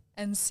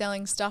and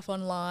selling stuff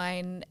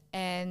online.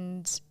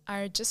 And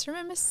I just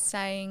remember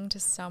saying to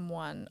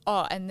someone,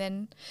 and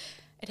then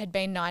it had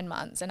been 9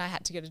 months and I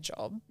had to get a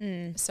job.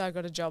 So I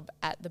got a job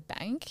at the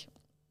bank.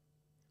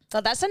 So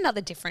that's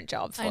another different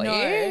job for I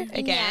know. you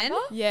again.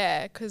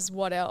 Yeah, because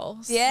what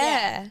else?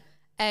 Yeah.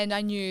 And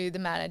I knew the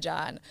manager,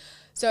 and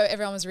so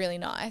everyone was really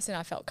nice and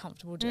I felt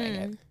comfortable doing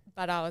it.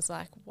 But I was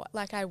like, what?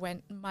 Like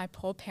my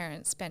poor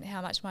parents spent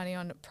how much money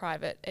on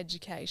private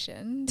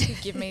education to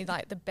give me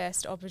like the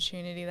best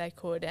opportunity they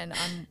could, and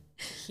I'm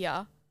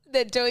here.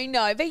 They're doing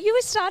but you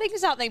were starting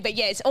something. But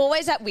yeah, it's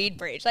always that weird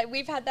bridge. Like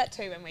we've had that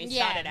too when we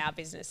started our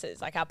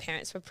businesses. Like our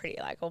parents were pretty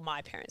like, or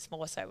my parents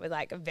more so were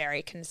like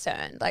very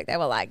concerned. Like they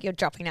were like, you're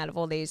dropping out of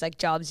all these like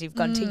jobs. You've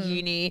gone to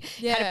uni,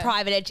 had a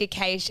private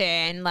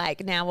education.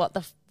 Like now what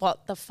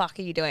the fuck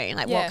are you doing?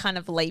 Like what kind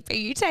of leap are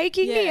you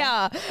taking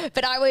here?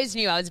 But I always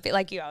knew I was a bit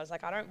like you. I was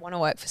like, I don't want to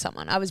work for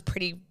someone. I was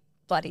pretty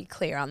bloody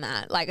clear on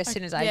that. Like as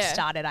soon as I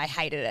started, I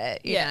hated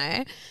it, you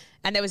know?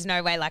 And there was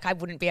no way like I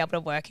wouldn't be able to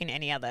work in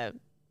any other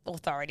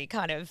authority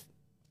kind of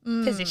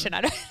position.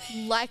 I don't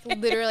Like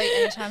literally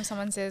anytime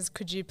someone says,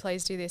 could you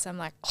please do this? I'm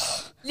like,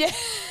 no.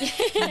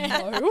 And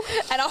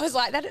I was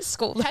like that at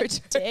school though. how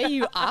dare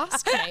you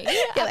ask me?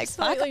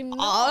 Absolutely not.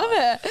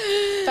 Off.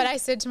 But I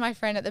said to my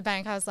friend at the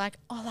bank, I was like,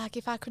 like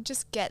if I could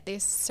just get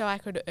this so I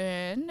could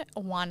earn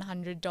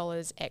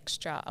 $100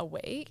 extra a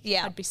week,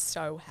 I'd be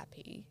so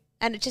happy.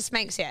 And it just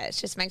makes it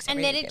And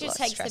really then it just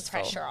takes the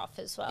pressure off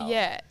as well.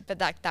 Yeah, but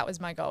that was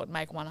my goal, to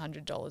make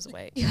 $100 a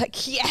week. You're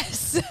like,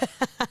 yes.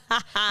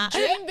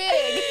 Dream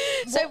big.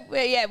 So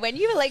when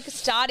you were like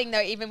starting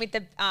though, even with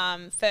the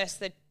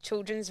the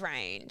children's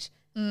range,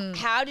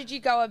 how did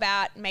you go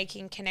about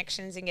making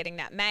connections and getting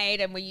that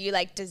made? And were you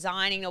like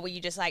designing, or were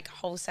you just like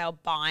wholesale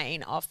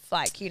buying off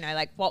like, you know,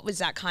 like what was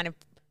that kind of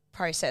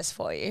process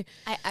for you?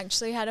 I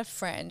actually had a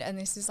friend, and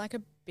this is like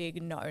a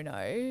big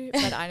no-no,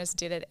 but I just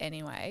did it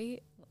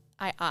anyway.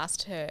 I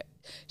asked her,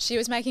 she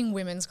was making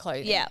women's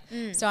clothing. Yeah.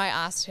 So I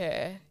asked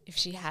her if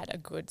she had a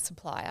good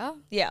supplier.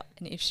 Yeah.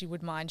 And if she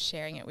would mind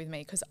sharing it with me,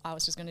 because I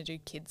was just going to do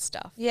kids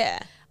stuff. Yeah.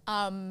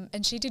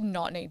 And she did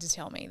not need to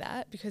tell me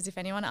that, because if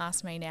anyone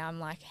asked me now, I'm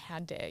like, how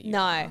dare you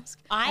No. ask?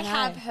 I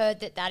have heard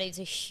that is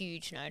a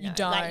huge no-no. You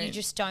don't. Like you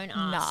just don't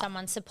ask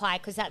someone's supply,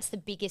 because that's the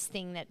biggest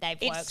thing that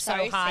they've worked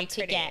so hard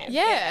to get.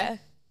 Yeah.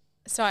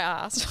 So I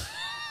asked.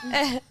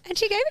 And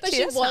she gave it But to she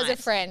you. was That's nice.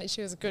 a friend.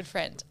 She was a good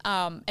friend.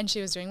 And she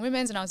was doing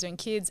women's and I was doing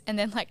kids. And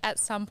then like at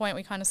some point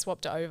we kind of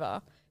swapped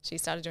over. She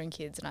started doing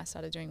kids and I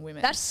started doing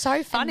women. That's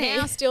so funny.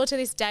 And now still to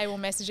this day we'll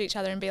message each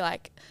other and be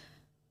like,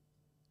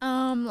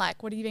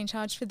 what are you being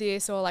charged for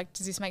this? Or like,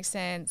 does this make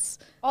sense?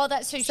 Oh,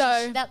 that's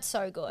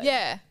so good.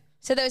 Yeah.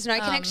 So there was no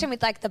connection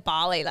with like the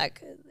barley,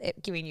 like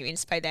it giving you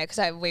inspo there,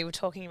 because we were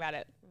talking about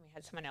it. We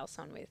had someone else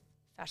on with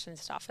fashion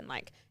stuff and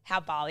like how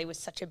barley was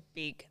such a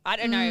big, I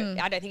don't know,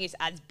 I don't think it's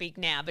as big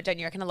now, but don't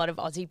you reckon a lot of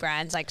Aussie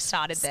brands like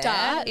started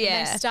there?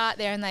 They start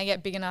there and they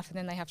get big enough and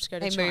then they have to go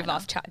to China. They move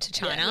off to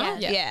China.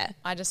 Yeah.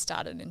 I just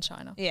started in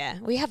China. Yeah.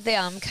 We have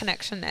the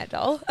connection there,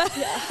 doll.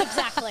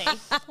 Exactly.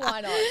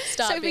 Why not?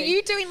 Start So were big.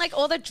 you doing like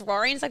all the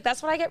drawings? Like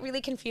that's what I get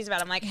really confused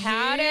about. I'm like,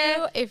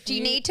 do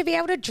you need to be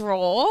able to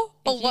draw?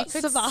 Or what's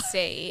the bar?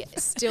 See,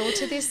 still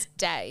to this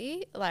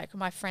day, like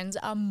my friends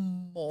are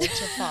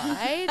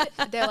mortified.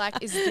 They're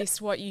like, is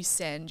this what you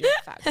send your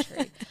factory?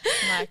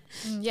 I'm like,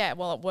 yeah,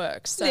 well, it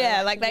works. So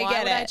Yeah, like they why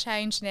get would I it.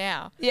 change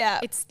now? Yeah.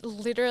 It's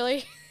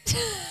literally,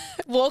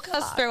 Walk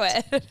us through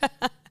it.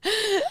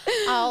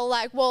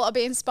 I'll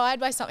be inspired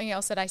by something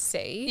else that I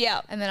see.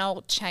 Yeah. And then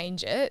I'll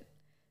change it.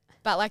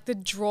 But like the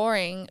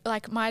drawing,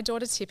 like my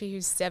daughter Tippy,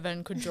 who's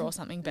 7, could draw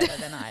something better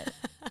than I.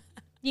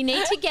 You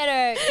need to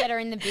get her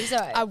in the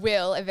bizzo. I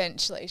will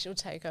eventually. She'll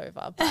take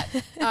over.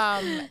 But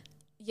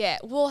Yeah.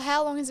 Well,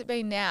 how long has it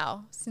been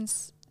now?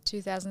 Since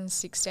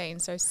 2016.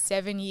 So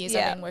 7 years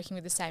I've been working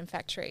with the same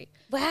factory.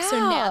 Wow. So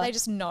now they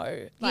just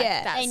know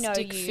that They know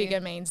stick you. figure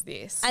means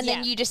this. And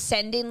then you just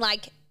send in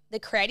like the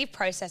creative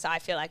process, I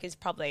feel like is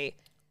probably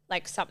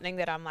like something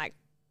that I'm like,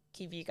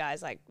 give you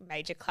guys like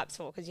major claps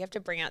for, because you have to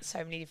bring out so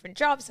many different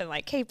jobs and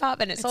like keep up,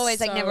 and it's always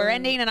like never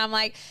ending. And I'm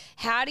like,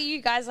 how do you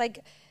guys like,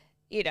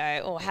 you know,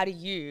 or how do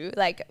you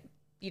like,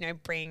 you know,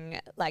 bring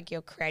like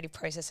your creative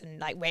process, and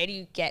like where do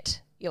you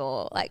get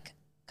your like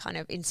kind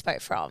of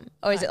inspo from?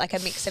 Or is it like a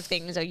mix of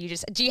things, or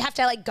do you have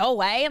to like go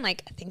away and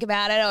like think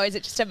about it, or is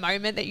it just a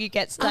moment that you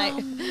get like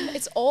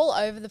it's all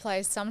over the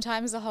place.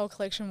 Sometimes the whole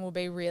collection will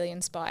be really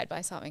inspired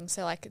by something.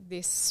 So like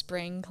this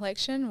spring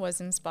collection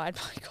was inspired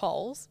by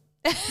Coles.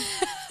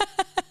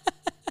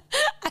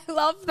 I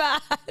love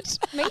that.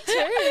 Me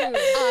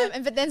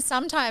too. But then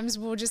sometimes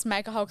we'll just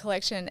make a whole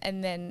collection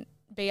and then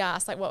be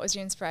asked like, what was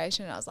your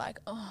inspiration? And I was like,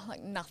 oh,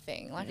 like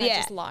nothing. Like I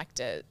just liked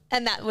it.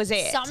 And that was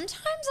it. Sometimes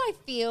I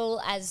feel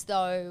as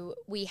though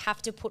we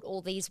have to put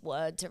all these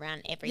words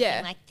around everything.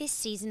 Yeah. Like this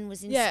season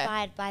was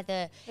inspired by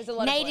the a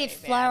lot of native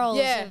words,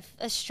 florals of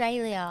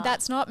Australia.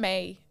 That's not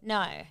me.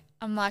 no.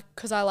 I'm like,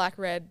 because I like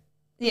red.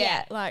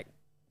 Yeah. Like,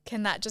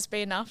 can that just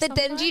be enough? But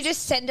then do you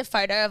just send a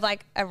photo of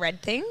like a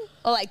red thing,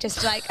 or like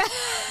just like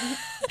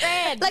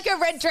Red. like a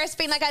red dress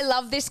being like, I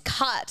love this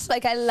cut,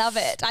 like I love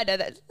it. I know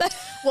that.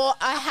 Well,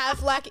 I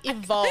have like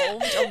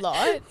evolved a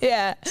lot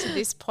Yeah. to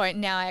this point.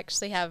 Now I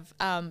actually have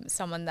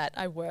someone that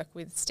I work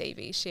with,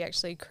 Stevie. She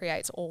actually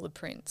creates all the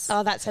prints.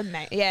 Oh, that's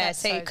amazing. Yeah, That's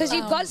see, so because good.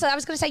 you've got. So I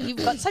was going to say you've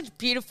got such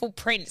beautiful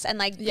prints, and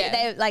like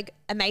they're like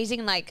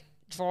amazing. Like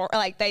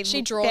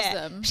She draws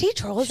them. She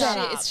draws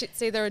them.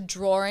 It's either a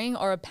drawing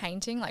or a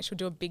painting. Like she'll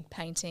do a big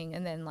painting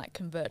and then like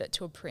convert it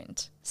to a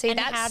print. See, And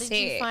that's how did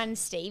you sick. find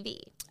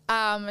Stevie?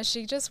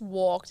 She just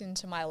walked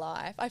into my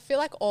life. I feel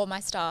like all my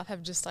staff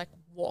have just like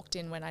walked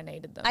in when I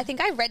needed them. I think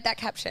I read that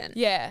caption.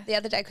 Yeah. The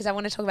other day, because I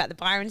want to talk about the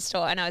Byron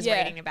store, and I was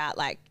Yeah. reading about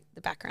like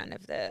the background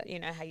of the, you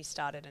know, how you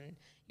started, and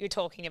you were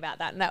talking about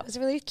that, and that was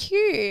really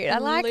cute. I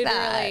like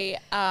that.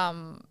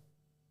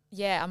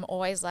 Literally, I'm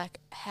always like,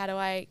 how do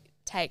I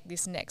take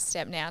this next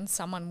step now? And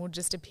someone will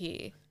just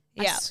appear.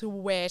 Yeah. I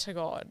swear to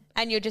God.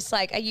 And you're just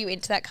like, are you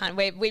into that kind of?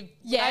 We've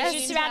I was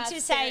just about to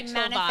say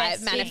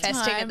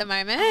manifesting at the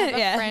moment. I have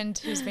yeah. a friend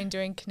who's been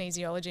doing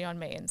kinesiology on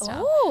me and stuff.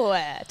 Oh,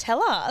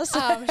 tell us.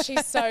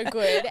 She's so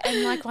good.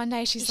 And like one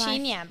day she's Is she like,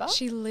 in Yamba?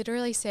 she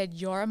literally said,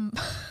 "You're a."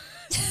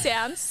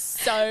 Sounds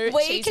so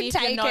we cheesy can if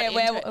you're take not it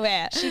into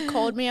where. She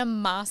called me a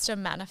master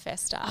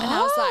manifester, and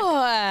I was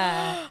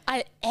like,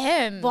 I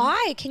am.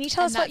 Why? Can you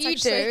tell us And what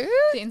that's you actually do?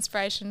 The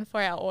inspiration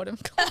for our autumn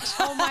collection.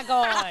 Oh my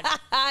God.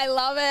 I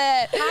love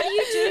it. How do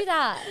you do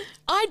that?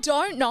 I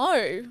don't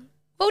know.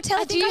 Well, tell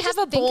us, do think you I have just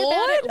a think about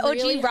board, it or do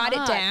you really write it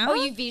hard. down? Or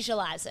you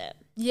visualize it?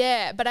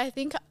 Yeah, but I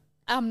think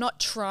I'm not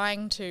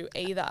trying to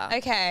either.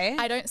 Okay.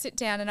 I don't sit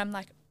down and I'm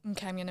like,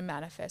 okay, I'm going to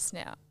manifest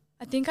now.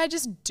 I think I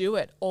just do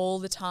it all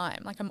the time.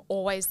 Like I'm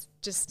always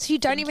just. So you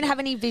don't even have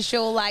any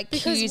visual like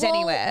cues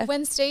anywhere.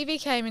 When Stevie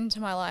came into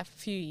my life a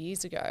few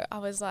years ago, I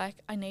was like,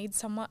 I need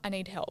someone. I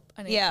need help.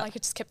 Like I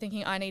just kept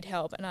thinking, I need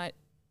help, and I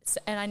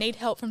need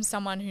help from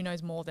someone who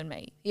knows more than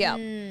me. Yeah.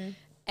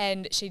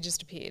 And she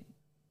just appeared.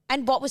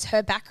 And what was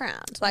her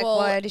background? Like,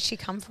 where did she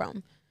come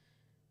from?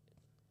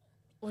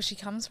 Well, she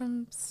comes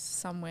from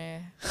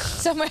somewhere.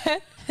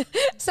 Somewhere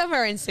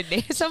in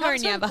Sydney. Somewhere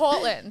in Comes from Yamba.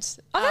 Portland.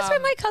 Oh, that's where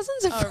my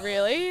cousins are from. Oh,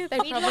 really? They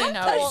probably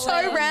know. That's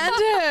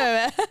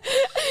so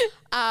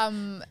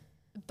random.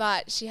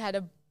 But she had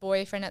a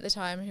boyfriend at the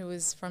time who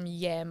was from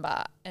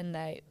Yamba, and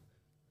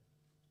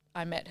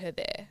I met her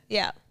there.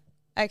 Yeah.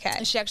 Okay.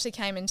 And she actually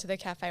came into the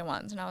cafe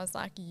once, and I was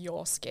like,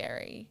 "You're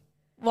scary."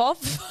 What?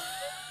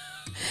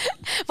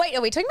 Wait,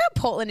 are we talking about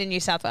Portland in New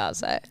South Wales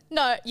though?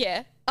 No,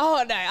 yeah.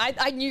 Oh no,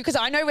 I knew, because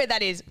I know where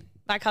that is.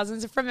 My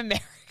cousins are from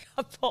America,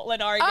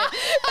 Portland, Oregon. But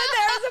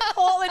there is a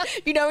Portland.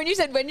 You know,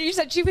 when you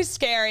said she was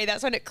scary,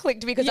 that's when it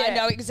clicked, because I Yeah.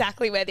 know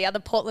exactly where the other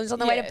Portland's on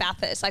the way to Yeah.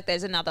 Bathurst. Like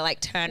there's another like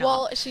turn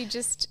Well, off. she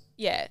just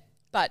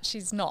but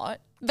she's not.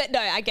 But no,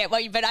 I get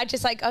what you. But I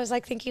was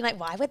like thinking like,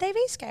 why would they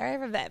be scary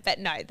from that? But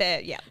no,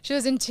 they're She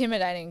was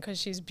intimidating because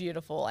she's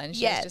beautiful, and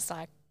she Yeah. was just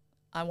like,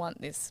 "I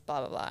want this," blah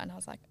blah blah, and I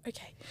was like,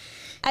 "Okay."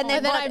 And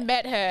And then what- I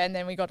met her, and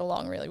then we got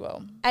along really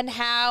well. And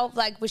how,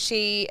 like, was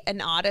she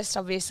an artist,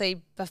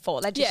 obviously,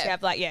 before? Like, did she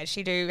have, like,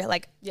 she do,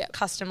 like,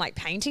 custom, like,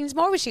 paintings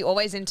more? Was she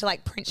always into,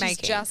 like, printmaking? She's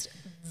just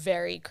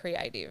very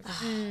creative.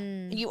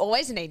 You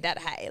always need that,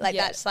 hey? Like,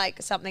 Yeah. that's,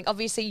 like, something,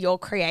 obviously, you're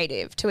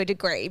creative to a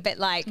degree, but,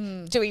 like,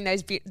 doing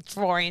those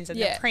drawings and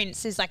the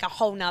prints is, like, a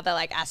whole nother,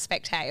 like,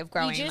 aspect, hey, of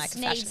growing, You like, just a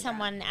need fashion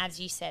someone, brand. as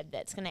you said,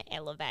 that's going to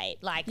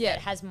elevate, like, that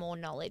has more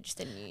knowledge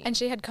than you. And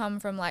she had come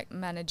from like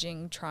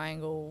managing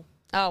Triangle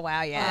Oh,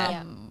 wow,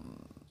 yeah.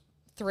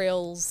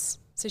 Thrills,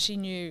 so she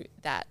knew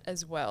that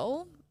as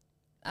well.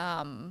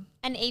 And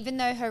even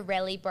though her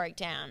rally broke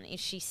down, is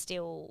she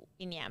still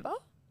in Yamba?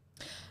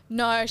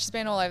 No, she's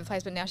been all over the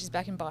place, but now she's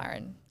back in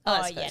Byron. Oh,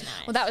 that's yeah, good.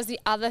 nice. Well, that was the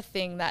other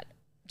thing that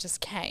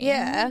just came.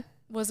 Yeah.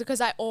 Was because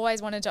I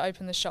always wanted to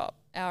open the shop,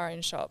 our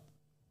own shop.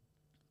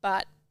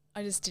 But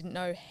I just didn't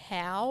know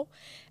how.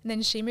 And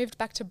then she moved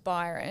back to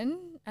Byron,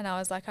 and I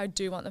was like, I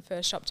do want the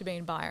first shop to be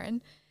in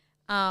Byron.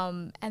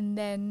 And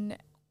then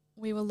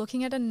we were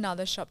looking at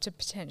another shop to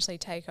potentially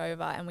take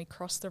over, and we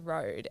crossed the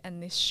road,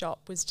 and this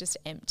shop was just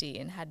empty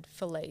and had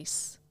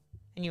Vallis.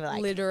 And you were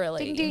like,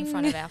 literally ding, ding. in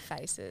front of our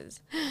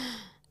faces.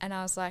 And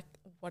I was like,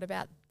 what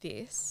about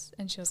this?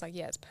 And she was like,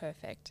 yeah, it's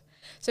perfect.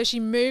 So she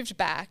moved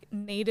back,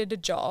 needed a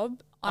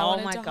job. I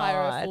wanted to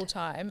hire her full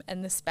time,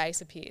 and the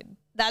space appeared.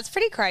 That's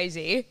pretty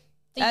crazy.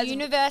 The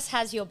universe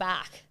has your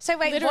back. So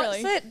wait,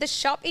 Literally. what's the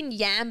shop in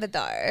Yamba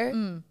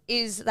though?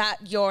 Is that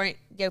your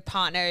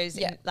partner's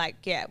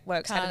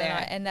works out of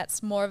there? And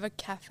that's more of a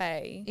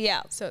cafe.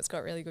 Yeah. So it's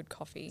got really good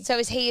coffee. So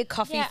is he a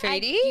coffee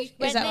foodie? You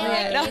went Is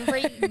that there what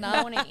every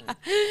morning.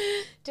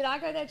 Did I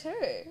go there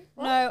too?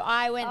 No,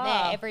 I went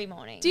there every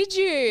morning. Did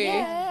you?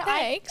 Yeah,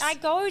 Thanks. I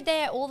go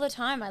there all the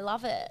time. I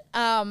love it.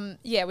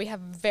 Yeah, we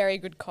have very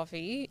good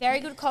coffee. Very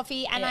good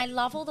coffee, and I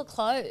love all the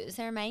clothes.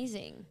 They're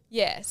amazing.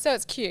 Yeah, so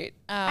it's cute.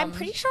 I'm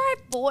pretty sure I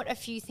bought a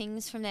few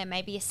things from there,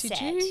 maybe a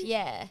set. you?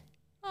 Yeah.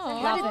 Oh,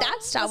 How did that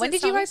start? Was When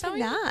it did you open Summi?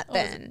 that Or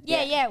was then?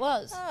 Yeah, it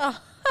was.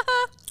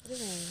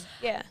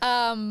 Yeah.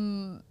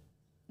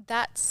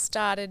 That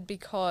started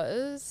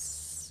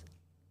because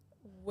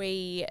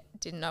we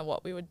didn't know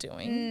what we were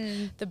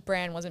doing. The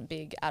brand wasn't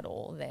big at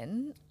all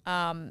then.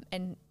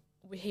 And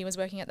he was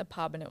working at the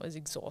pub, and it was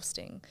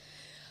exhausting.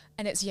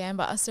 And it's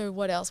Yamba, so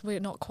what else? We're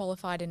not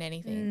qualified in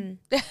anything.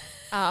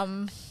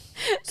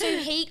 So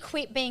he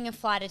quit being a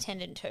flight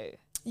attendant too.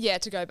 Yeah,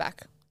 to go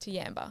back to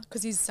Yamba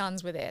because his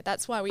sons were there.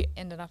 That's why we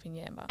ended up in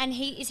Yamba. And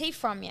is he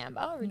from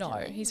Yamba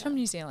originally? No, he's from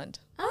New Zealand.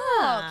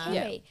 Oh,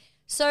 okay. Yeah.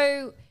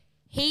 So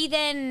he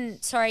then,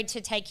 sorry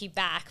to take you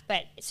back,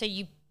 but so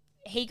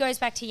he goes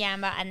back to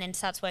Yamba and then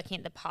starts working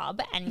at the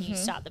pub, and you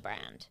start the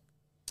brand.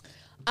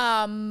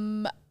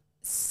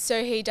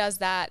 So he does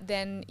that.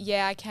 Then,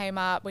 I came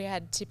up. We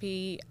had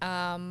Tippy.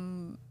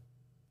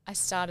 I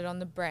started on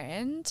the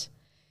brand.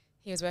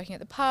 He was working at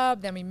the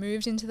pub. Then we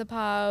moved into the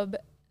pub.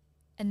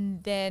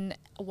 And then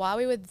while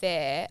we were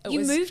there...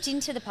 You moved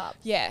into the pub?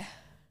 Yeah.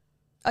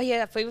 Oh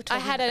yeah, we were I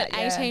talking had about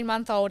an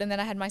 18-month-old, and then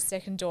I had my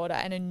second daughter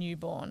and a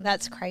newborn.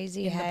 That's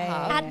crazy. In the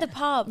pub. At the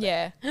pub?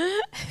 Yeah.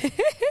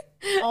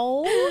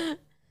 Oh.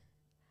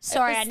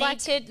 Sorry, It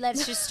was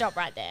let's just stop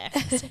right there.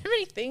 So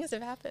many things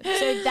have happened.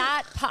 So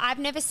that I've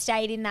never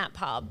stayed in that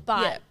pub,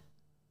 but Yeah.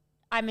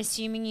 I'm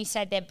assuming you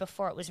stayed there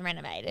before it was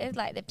renovated.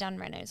 Like they've done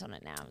renos on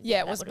it now. Yeah,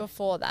 it that was would've-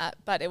 before that,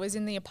 but it was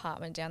in the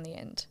apartment down the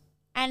end.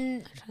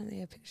 And Trying to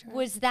get a picture.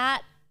 was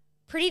that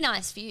pretty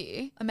nice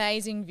view?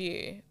 Amazing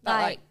view.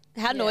 But Like,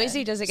 How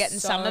noisy does it get in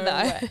summer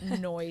though?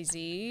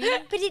 Noisy.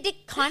 But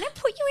it kind of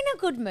put you in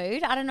a good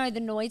mood. I don't know, the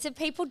noise of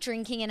people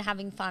drinking and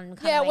having fun.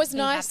 Yeah, it was happy.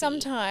 nice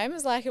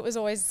sometimes. Like it was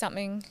always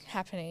something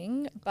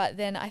happening. But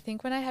then I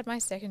think when I had my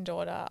second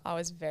daughter, I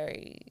was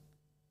very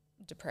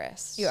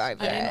depressed. You're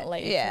over I didn't it.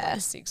 leave for Yeah.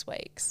 like 6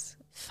 weeks.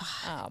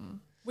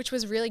 Which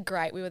was really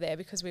great. We were there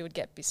because we would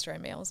get bistro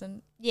meals,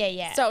 and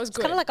Yeah. so it was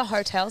good. Kind of like a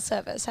hotel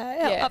service, hey?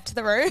 Yeah. Up to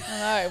the room.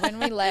 I know. When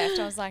we left,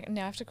 I was like,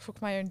 now I have to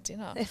cook my own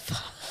dinner.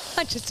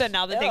 Just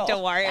another thing to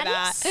worry That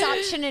about. is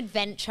such an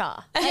adventure.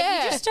 Like,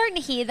 Yeah. you just don't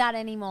hear that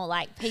anymore.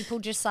 Like people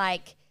just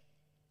like,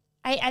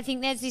 I think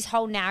there's this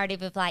whole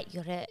narrative of like,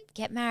 you gotta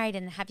get married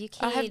and have your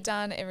kids. I have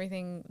done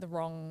everything the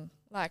wrong,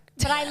 like.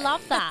 But I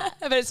love that.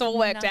 But it's all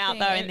worked out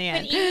though in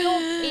Nothing. the But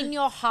end. in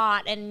your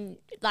heart and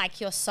like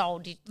your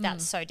soul,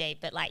 that's so deep.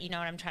 But like, you know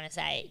what I'm trying to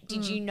say?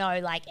 Did you know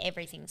like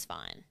everything's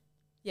fine?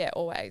 Yeah,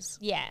 always.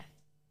 Yeah.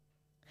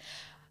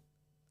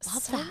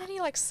 So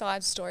many like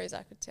side stories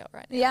I could tell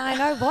right now. Yeah, I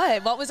know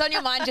what. What was on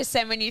your mind just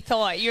then when you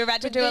thought you were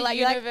about to do the it? Like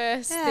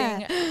universe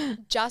yeah. thing.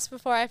 Just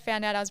before I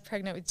found out I was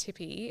pregnant with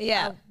Tippy,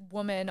 Yeah. a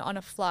woman on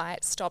a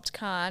flight stopped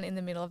Khan in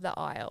the middle of the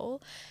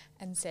aisle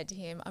and said to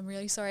him, "I'm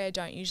really sorry, I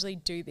don't usually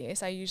do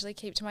this. I usually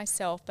keep to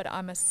myself, but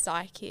I'm a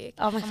psychic.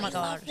 Oh my God. I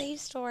love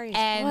these stories.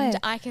 And Boy.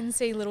 I can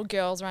see little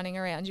girls running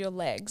around your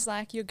legs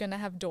like you're going to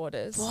have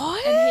daughters."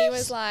 What? And he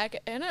was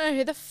like, "I don't know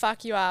who the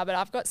fuck you are, but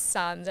I've got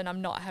sons and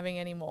I'm not having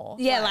any more."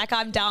 Yeah, like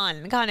I'm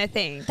done kind of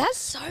thing. That's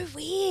so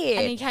weird.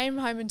 And he came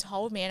home and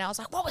told me, and I was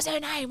like, "What was her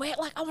name? Where,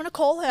 like, I want to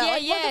call her. Yeah,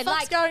 like, what the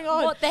fuck's like, going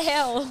on?" what the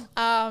hell?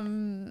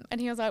 And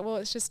he was like, "Well,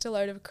 it's just a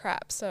load of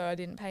crap," so I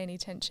didn't pay any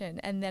attention.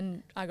 And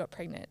then I got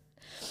pregnant.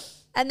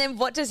 And then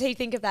what does he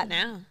think of that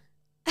now?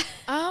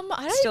 I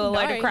don't Still a know.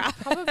 load of crap.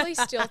 He probably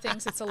still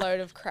thinks it's a load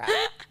of crap.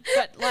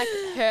 But like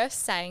her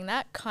saying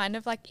that kind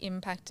of like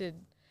impacted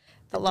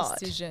the lot.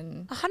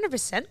 decision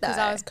 100% though. because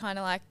I was kind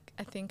of like,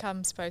 I think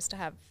I'm supposed to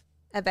have.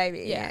 a baby,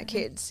 Yeah. yeah,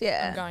 kids, I'm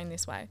yeah. going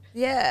this way.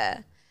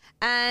 Yeah.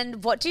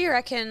 And what do you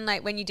reckon,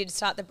 like when you did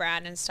start the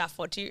brand and stuff,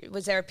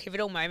 was there a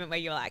pivotal moment where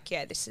you're like,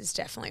 yeah, this is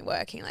definitely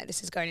working, like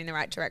this is going in the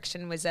right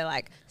direction? Was there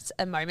like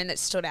a moment that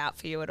stood out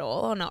for you at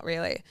all or not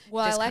really?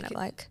 Well, Just I kind of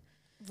like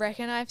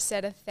reckon I've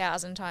said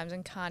 1,000 times,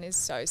 and Khan is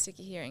so sick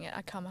of hearing it.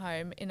 I come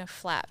home in a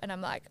flap and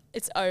I'm like,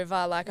 it's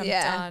over. Like I'm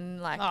Yeah.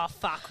 done. Like Oh,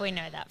 fuck. We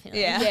know that feeling.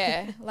 Yeah.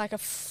 yeah, like a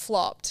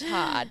flopped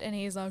hard, and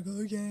he's like,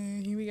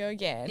 "Okay, here we go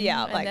again."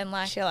 Yeah, and like, then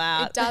like chill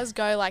out. It does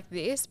go like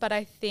this, but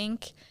I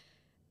think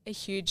a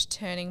huge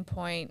turning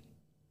point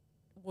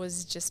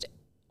was just,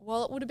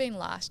 well, it would have been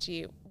last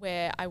year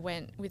where I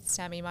went with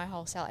Sammy, my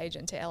wholesale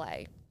agent, to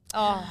LA.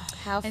 Oh,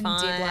 how and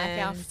fun. did like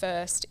our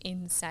first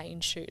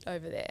insane shoot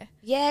over there.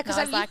 Yeah, because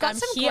I've you've got I'm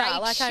some here,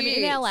 great like shoots. I'm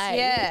in LA,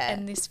 Yeah.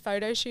 and this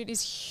photo shoot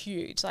is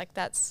huge. Like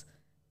that's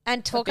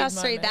And talk big us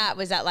through moment. that.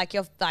 Was that like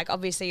your like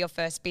obviously your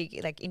first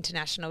big like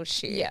international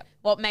shoot? Yeah.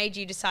 What made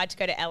you decide to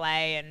go to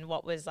LA, and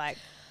what was like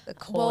the well,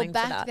 calling for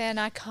back that? then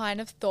I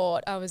kind of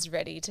thought I was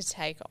ready to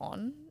take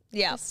on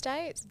Yeah. the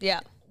States,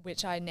 Yeah.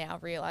 which I now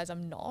realise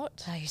I'm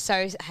not. Oh, it's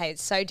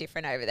so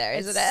different over there,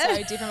 It's isn't it?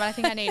 so different, but I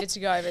think I needed to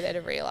go over there to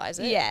realise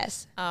it.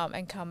 Yes.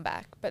 And come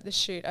back. But the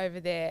shoot over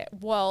there,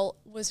 well,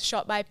 was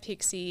shot by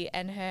Pixie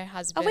and her Oh,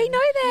 husband. we know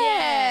them.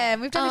 Yeah.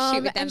 We've done a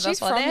shoot with them and she's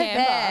before. from They're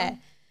Canberra. there.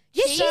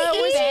 Yes, So she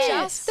it was is.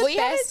 just the We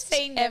haven't best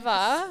seen them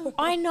ever.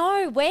 I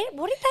know.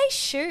 What did they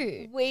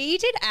shoot? We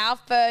did our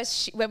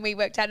first when we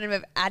worked at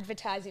an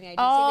advertising agency. We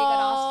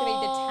got asked to be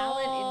the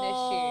talent in the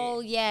shoot.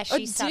 Oh, yeah.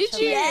 She's such did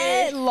a you?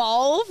 Yeah,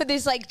 lol, for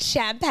this like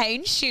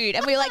champagne shoot.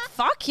 And we were like,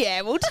 fuck yeah,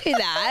 we'll do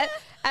that.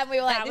 And we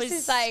were like, That this was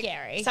is like,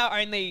 scary. it's our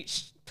only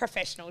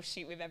professional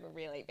shoot we've ever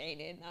really been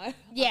in, though.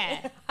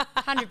 Yeah,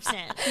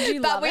 100%. Did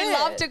you But love we it?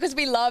 loved it because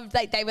we loved,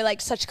 like, they were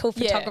like such cool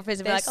Yeah, photographers.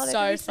 And we're they're like, oh, so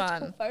they're doing such fun.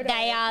 cool photos.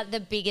 They are the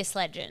biggest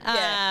legends.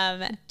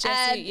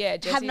 Jessie,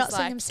 and have not Jessie's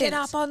seen like, them since. get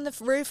up on the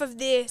roof of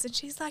this. And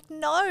she's like,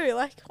 no.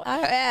 Like, what?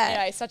 Oh, yeah.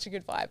 Anyway, such a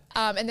good vibe.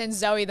 And then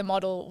Zoe, the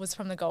model, was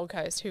from the Gold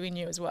Coast, who we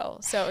knew as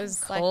well. So it was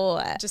Cool.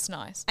 like just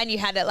nice. And you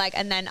had it like,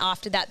 and then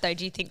after that though,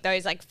 do you think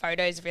those like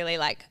photos really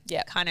like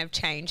Yeah. kind of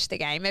changed the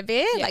game a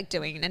bit? Yeah. Like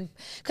doing, and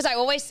because I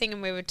always think,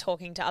 and we were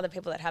talking to other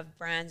people that have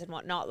brands and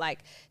whatnot, like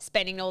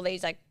spending all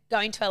these, like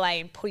going to LA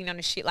and putting on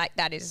a shoot like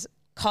that is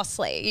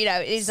costly, you know,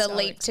 it is a So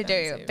leap to do.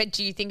 expensive. But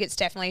do you think it's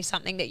definitely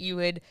something that you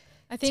would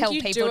I think tell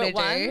you people do to it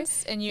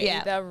once and you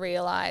Yeah. either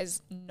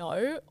realise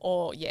no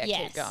or Yes.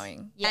 keep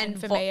going. Yeah. And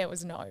And for what- me, it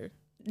was no.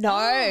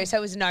 No, so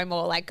it was no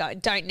more like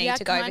don't need Yeah,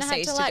 to go I kinda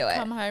overseas had to to do like it.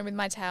 come home with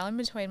my tail in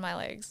between my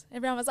legs.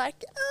 Everyone was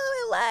like,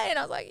 "Oh, LA," and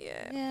I was like,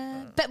 "Yeah."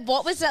 Yeah. But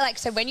what was it like?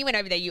 So when you went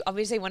over there, you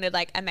obviously wanted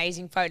like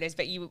amazing photos,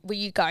 but were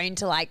you going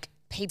to like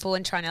people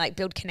and trying to like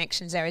build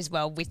connections there as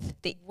well with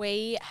the.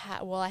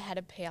 I had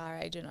a PR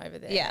agent over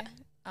there. Yeah.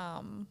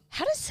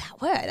 How does that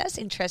work? That's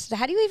interesting.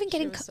 How do you even get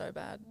She in? was so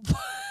bad.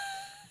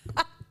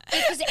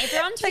 Because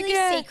everyone's really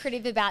yeah.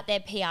 secretive about their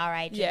PR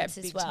agents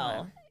as big well.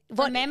 time.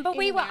 Remember in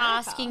we were America?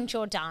 asking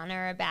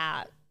Jordana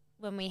about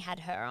when we had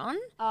her on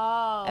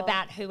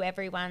about who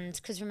everyone's,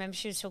 because remember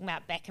she was talking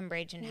about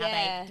Beckenbridge and how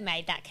Yeah. they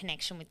made that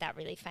connection with that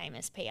really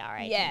famous PR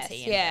Yes,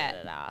 agency. And yeah. da,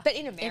 da, da. But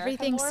in America,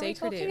 Everything's what are we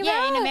secretive. talking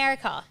Yeah, in about?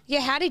 America.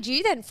 Yeah, how did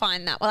you then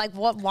find that? Well, like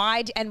what?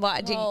 Why? And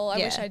why? Well, I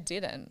yeah. wish I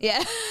didn't.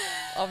 Yeah.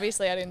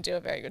 Obviously, I didn't do a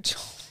very good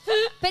job.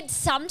 But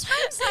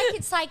sometimes, like,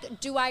 it's like,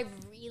 do I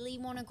really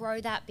want to grow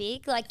that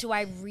big? Like, do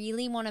I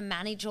really want to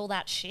manage all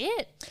that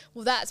shit?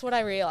 Well, that's what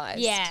I realised.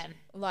 Yeah.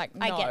 Like,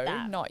 I no, get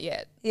that. not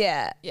yet.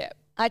 Yeah. Yeah.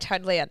 I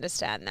totally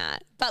understand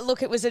that. But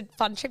look, it was a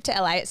fun trip to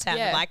LA, it sounded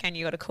Yeah. like, and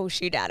you got a cool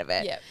shoot out of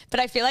it. Yeah. But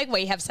I feel like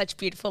we have such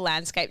beautiful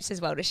landscapes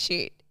as well to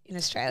shoot in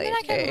Australia Then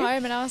I came too.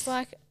 home and I was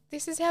like,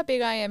 this is how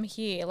big I am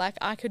here. Like,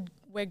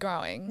 we're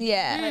growing.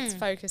 Yeah. Let's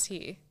focus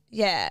here.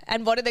 Yeah.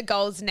 And what are the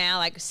goals now,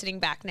 like sitting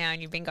back now and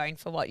you've been going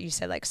for what you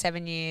said, like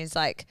 7 years,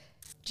 like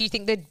do you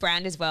think the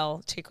brand as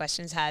well, two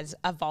questions, has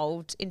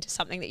evolved into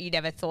something that you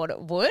never thought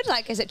it would?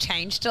 Like, has it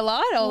changed a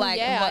lot or like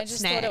yeah, I what's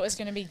just next? thought it was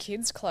going to be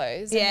kids'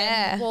 clothes.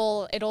 Yeah. And then,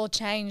 well, it all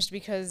changed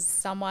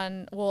because a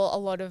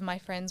lot of my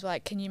friends were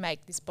like, can you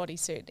make this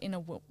bodysuit in a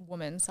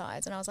woman's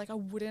size? And I was like, I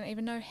wouldn't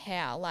even know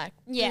how. Like,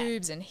 Yeah.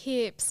 boobs and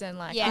hips and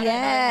like, Yeah. I don't know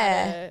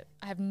Yeah. how to,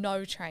 I have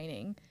no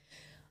training.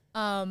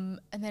 And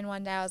then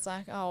one day I was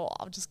like, oh,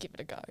 I'll just give it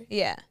a go.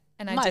 Yeah.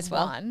 And I Might did as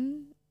well.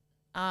 one.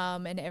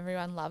 And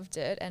everyone loved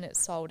it and it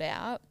sold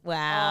out.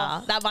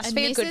 Wow. That must And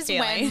be a this good is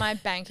feeling. when my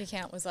bank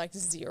account was like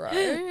 0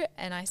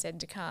 and I said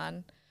to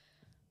Khan,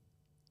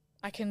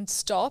 I can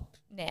stop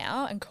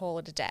now and call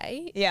it a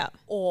day, yeah.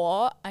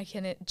 or I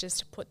can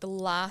just put the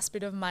last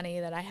bit of money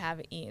that I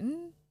have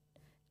in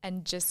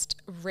and just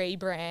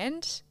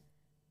rebrand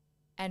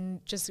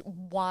and just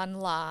one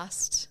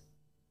last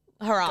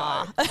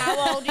Hurrah.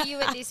 How old are you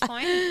at this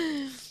point?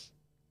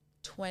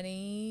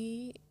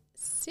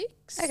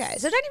 26. Okay. So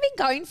it's only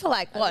been going for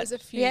like It what? was a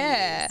few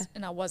yeah. years,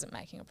 and I wasn't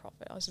making a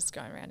profit. I was just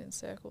going around in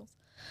circles.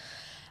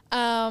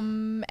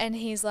 And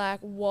he's like,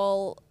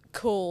 well,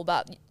 cool,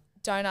 but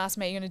don't ask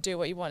me. You're going to do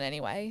what you want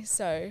anyway.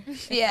 So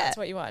if Yeah. that's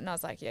what you want. And I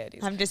was like, yeah, it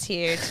is. I'm just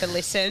here to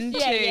listen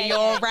Yeah, to yeah,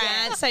 your yeah,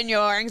 rants and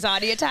your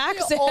anxiety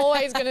attacks. You're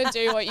always going to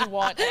do what you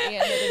want at the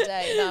end of the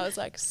day. And I was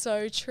like,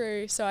 so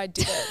true. So I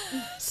did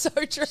it. so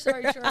true. So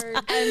true.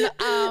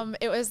 And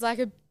it was like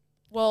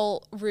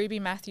Ruby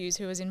Matthews,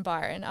 who was in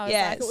Byron, I was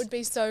Yes. like, it would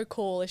be so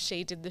cool if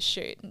she did the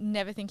shoot,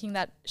 never thinking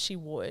that she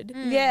would.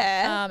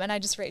 Yeah. And I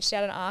just reached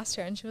out and asked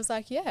her, and she was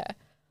like, yeah.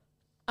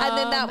 and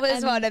then that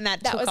was what, and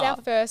that took was off.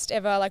 our first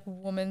ever like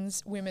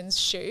women's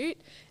shoot,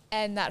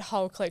 and that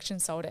whole collection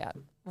sold out,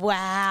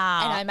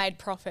 Wow. and I made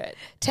profit.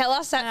 Tell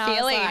us that And I was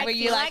feeling. like, Were I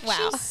you feel like,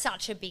 wow? she's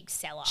such a big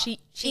seller. She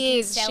can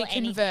is. sell She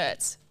anything.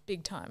 converts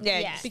big time.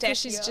 Yeah, because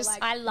she's just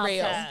I love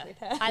real. her.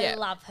 I Yeah.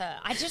 love her.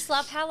 I just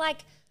love how like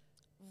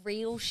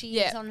real she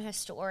is Yeah. on her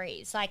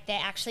stories. Like they're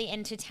actually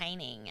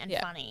entertaining and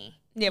Yeah. funny.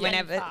 Yeah,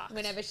 fucked.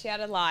 whenever she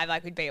had a live,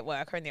 like we'd be at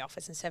work or in the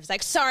office and stuff. It's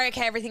like, sorry,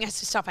 okay, everything has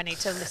to stop. I need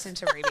to listen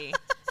to Ruby.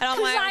 And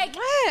I'm like,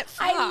 what?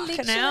 I Fuck,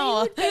 literally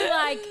hell. would be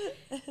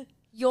like,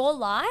 your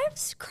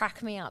lives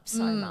crack me up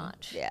so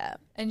much. Yeah.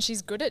 And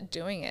she's good at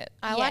doing it.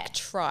 I Yeah. like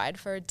tried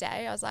for a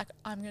day. I was like,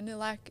 I'm going to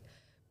like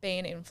be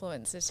an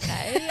influencer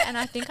today. And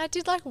I think I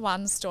did like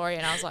one story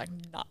and I was like,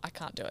 no, I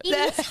can't do it.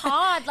 It's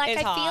hard. Like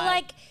It's I feel hard.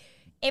 like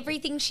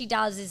everything she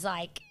does is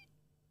like,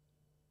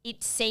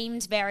 it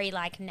seems very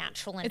like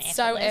natural and It's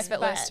so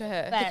effortless but- to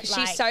her. But Because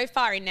like, she's so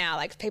far in now.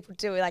 Like people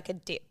do like a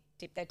dip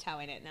their toe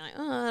in it and they're like,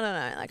 oh, I don't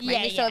know. Like made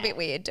Yeah, me feel a yeah. bit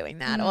weird doing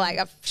that. Or like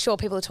I'm sure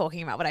people are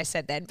talking about what I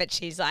said then, but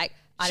she's like,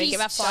 I didn't she's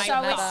give a so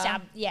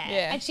fuck. yeah.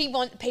 Yeah.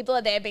 And people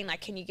are there being like,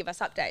 can you give us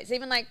updates?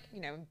 Even like,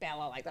 you know,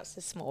 Bella, like that's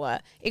a smaller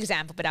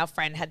example, but our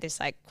friend had this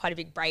like quite a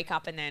big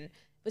breakup and then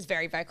was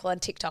very vocal on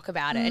TikTok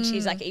about it. And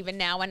she's like, even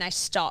now when I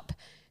stop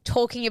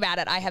talking about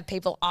it, I have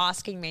people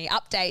asking me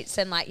updates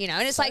and like, you know,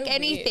 and it's like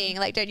anything,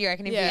 like, don't you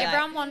reckon if Yeah. you like,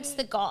 Everyone wants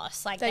the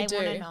goss. Like they They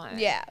want to do. know.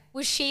 yeah.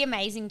 Was she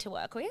amazing to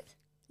work with?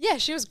 Yeah,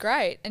 she was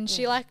great. And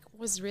she like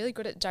was really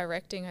good at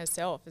directing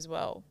herself as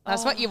well.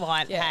 That's what you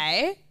want, yeah.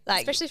 hey? Like,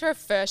 Especially for a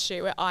first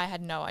shoot where I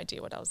had no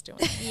idea what I was doing.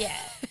 Yeah.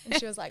 And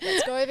she was like,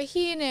 let's go over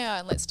here now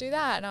and let's do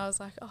that. And I was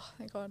like, oh,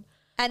 thank God.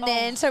 and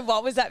then, so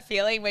what was that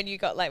feeling when you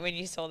got like, when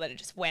you saw that it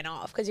just went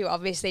off? Because you were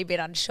obviously a bit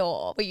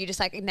unsure. Were you just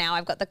like, now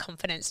I've got the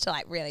confidence to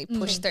like really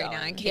push through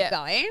now and keep Yeah.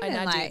 going? And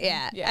I like, did.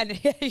 yeah. Yeah.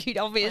 And you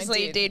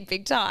obviously did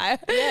big time.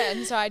 Yeah,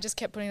 and so I just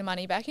kept putting the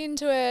money back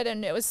into it,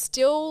 and it was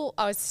still,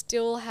 I was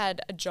still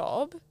had a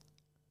job.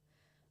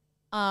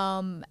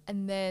 And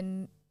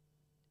then,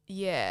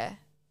 yeah,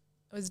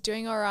 I was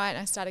doing all right, and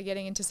I started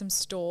getting into some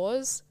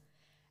stores,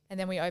 and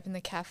then we opened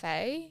the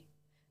cafe,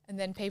 and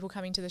then people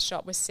coming to the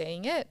shop were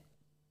seeing it,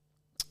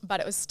 but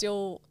it was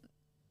still,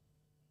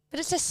 But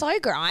it's just so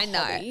grind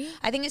Hobby. though.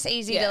 I think it's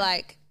easy Yeah. to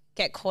like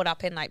get caught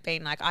up in like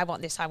being like, I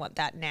want this, I want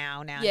that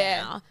now,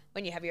 Yeah.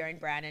 when you have your own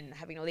brand and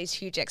having all these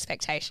huge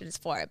expectations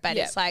for it. But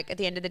Yeah. it's like at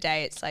the end of the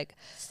day, it's like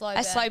Slow a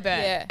burn. slow burn.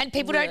 Yeah, And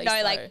people really don't know,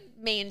 slow. like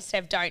me and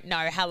Steph don't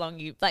know how long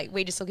you, like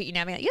we just look at you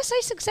now and be like, you're so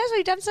successful,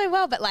 you've done so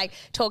well. But like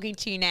talking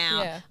to you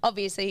now, Yeah.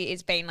 obviously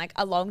it's been like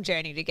a long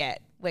journey to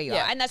get where you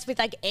Yeah. are. And that's with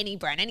like any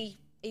brand, any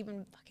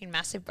even fucking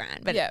massive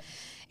brand. But Yeah.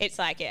 it's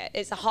like, yeah,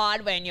 it's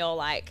hard when you're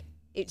like,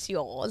 it's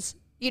yours.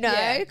 You know,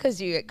 Yeah.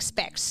 because you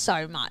expect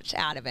so much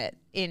out of it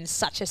in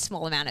such a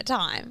small amount of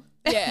time.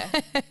 yeah.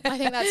 I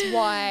think that's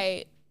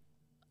why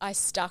I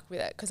stuck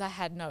with it, because I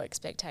had no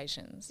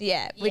expectations.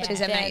 Yeah, which Yeah. is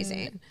Then-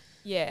 amazing.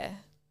 Yeah.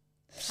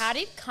 How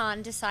did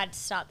Khan decide to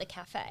start the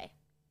cafe?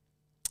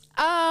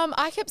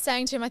 I kept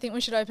saying to him, I think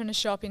we should open a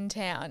shop in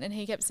town, and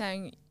he kept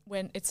saying,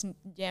 when it's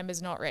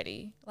Yamba's not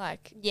ready,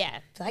 like Yeah.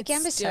 Like It's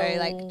Gamba's so still-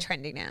 like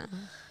trending now.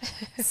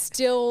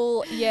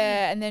 still,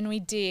 yeah. And then we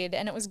did,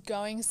 and it was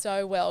going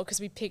so well because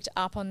we picked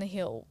up on the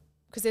hill,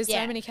 because there's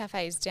Yeah. so many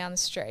cafes down the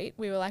street.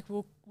 We were like,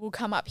 we'll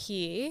come up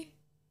here,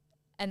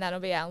 and that'll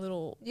be our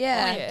little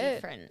Yeah. pocket.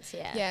 Difference.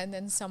 Yeah. Yeah, and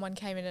then someone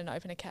came in and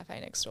opened a cafe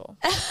next door.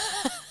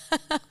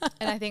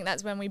 And I think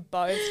that's when we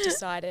both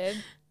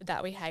decided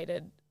that we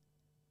hated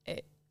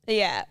it.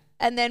 Yeah.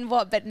 And then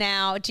what? But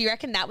now, do you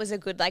reckon that was a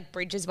good like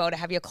bridge as well to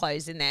have your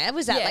clothes in there?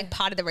 Was that Yeah. like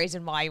part of the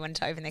reason why you wanted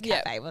to open the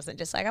Yeah. cafe? It wasn't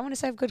just like, I want to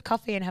serve good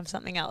coffee and have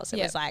something else. It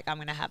Yeah. was like, I'm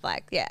going to have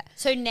like, yeah.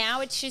 So now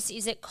it's just,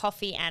 is it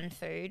coffee and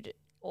food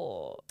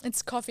or?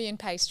 It's coffee and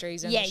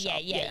pastries and Yeah, the shop.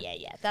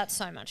 yeah. That's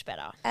so much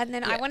better. And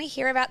then I Yeah. want to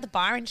hear about the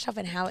Byron shop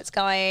and how it's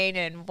going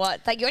and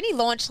what, like you only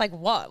launched like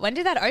what? When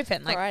did that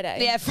open? Like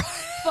Friday. Yeah.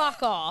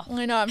 Fuck off.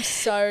 I know, I'm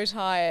so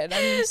tired.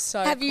 I'm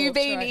so Have you cooked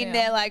been right in now.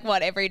 there like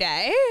what, every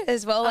day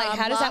as well? Like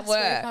how does that Last week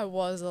work? I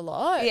was a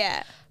lot.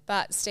 Yeah.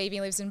 But Stevie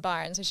lives in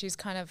Byron, so she's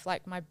kind of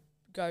like my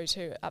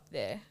go-to up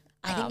there.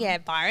 I think, yeah,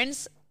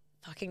 Byron's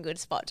fucking good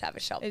spot to have a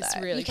shop It's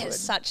though. really you get good.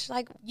 such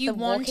like You the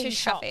want walking to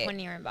shop traffic. when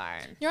you're in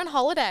Byron. You're on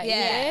holiday.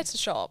 Yeah. Yeah, to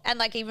shop. And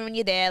like even when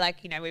you're there, like,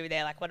 you know, we were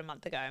there like what, a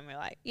month ago and we're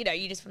like, you know,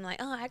 you just from like,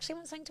 oh, I actually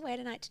want something to wear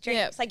tonight to drink.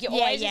 Yeah. It's like you're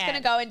Yeah, always yeah. just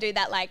gonna go and do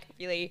that like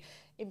really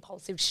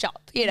impulsive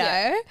shop, you know?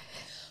 Yeah.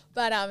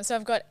 But so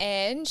I've got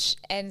Ange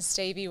and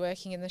Stevie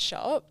working in the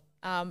shop,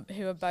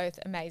 who are both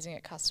amazing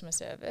at customer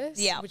service.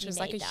 Yeah. which You was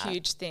like a need that.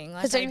 huge thing.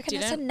 Like Because I that's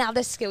didn't.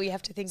 another skill you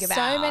have to think about.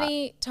 So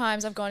many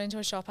times I've gone into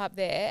a shop up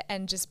there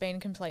and just been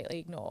completely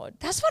ignored.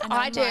 That's what And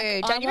I I'm do.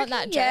 like, Don't I you want that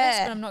reckon? dress,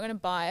 Yeah. but I'm not going to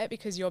buy it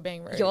because you're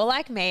being rude. You're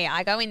like me.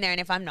 I go in there and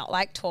if I'm not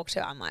like talked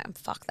to, I'm like,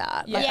 fuck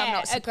that. Like I'm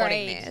not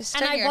supporting agreed. this.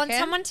 And Don't I you want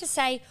reckon? someone to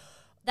say,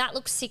 that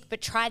looks sick,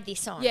 but try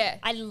this on. Yeah,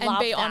 I love and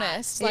be that.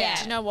 honest. Like, yeah.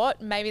 do you know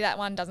what? Maybe that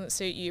one doesn't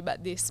suit you,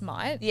 but this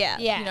might. Yeah.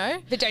 Yeah. You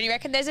know? But don't you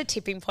reckon there's a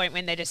tipping point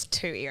when they're just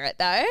too it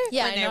though?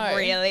 Yeah, when I they're know.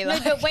 really No,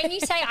 like but when you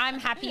say I'm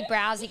happy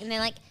browsing and they're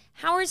like,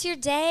 how was your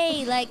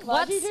day? Like,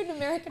 Why do you do an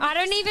American I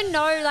don't even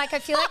know. Like, I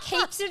feel like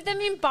heaps of them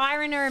in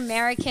Byron are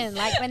American.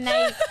 Like, when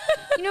they,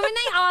 when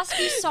they ask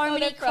you so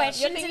many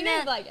questions. You're thinking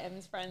of like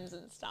Em's friends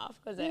and stuff.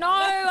 No,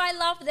 I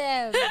love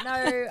them.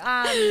 No,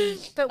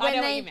 but when I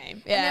know they, what you mean.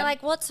 when Yeah. they're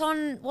like, what's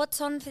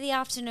on for the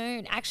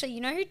afternoon? Actually,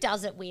 you know who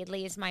does it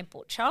weirdly is my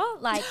butcher.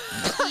 Like,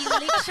 he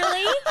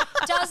literally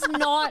does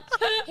not.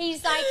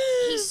 He's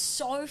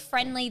so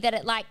friendly that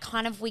it like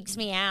kind of wigs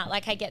me out.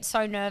 Like, I get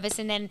so nervous,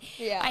 and then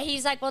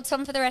he's like, what's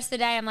on for the rest of the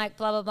day? I'm like,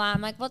 blah blah blah.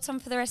 I'm like, what's on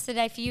for the rest of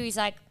the day for you? He's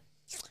like,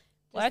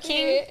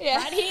 working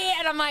right here,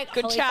 and I'm like,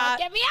 good holy chat. fuck,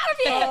 get me out of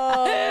here.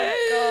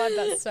 Oh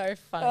God, that's so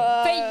funny.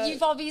 But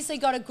you've obviously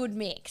got a good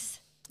mix.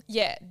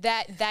 Yeah,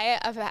 that they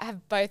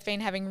have both been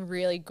having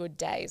really good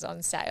days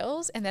on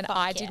sales, and then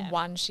I did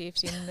one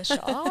shift in the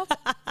shop,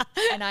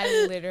 and I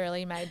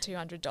literally made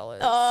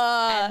 $200.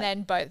 And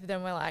then both of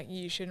them were like,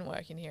 "You shouldn't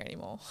work in here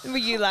anymore." Were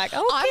you like,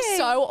 okay? I'm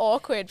so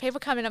awkward. People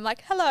come in, I'm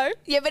like, "Hello."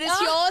 Yeah, but it's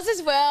yours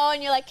as well,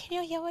 and you're like,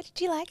 what did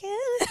you like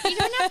it? You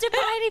don't have to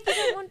buy it if you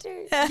don't want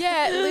to.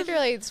 Yeah,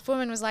 literally, this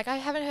woman was like, "I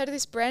haven't heard of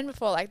this brand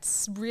before. Like,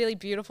 it's really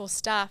beautiful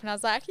stuff." And I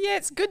was like, "Yeah,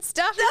 it's good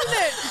stuff, isn't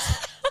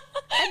it?"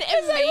 And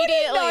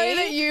immediately, know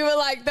that you were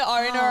like the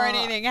owner or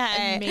anything.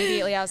 Hey,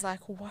 immediately I was like,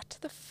 "What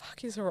the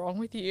fuck is wrong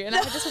with you?" And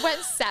I just went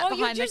and sat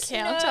behind the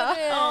counter.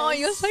 oh,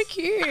 you're so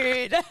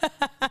cute.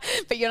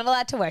 But you're not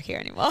allowed to work here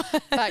anymore.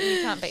 But you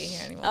can't be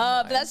here anymore.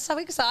 But that's so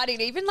exciting.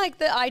 Even like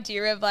the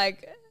idea of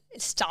like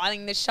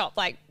styling the shop,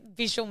 like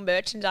visual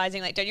merchandising.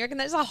 Like, don't you reckon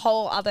there's a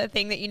whole other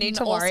thing that you need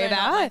to worry Also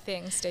about? not my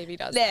thing. Stevie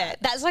does Yeah,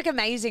 that. that's like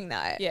amazing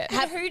though.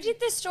 Yeah. Who did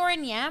the store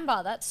in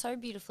Yamba? That's so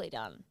beautifully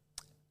done.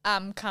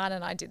 Khan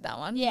and I did that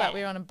one, Yeah. but we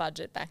were on a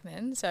budget back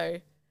then, so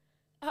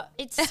Oh,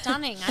 it's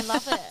stunning. I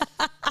love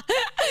it.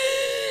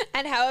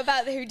 And how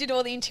about who did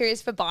all the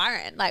interiors for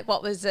Byron? Like,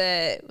 what was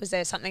there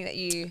something that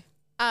you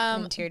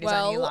interior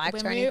design you liked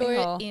when or we anything?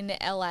 were Or? in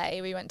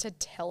LA, we went to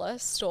Teller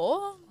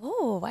store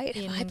Oh wait,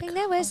 have I been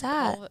there? Where's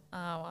that?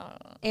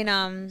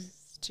 In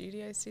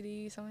Studio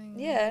City something.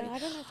 Yeah, I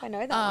don't know if I know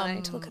that one. I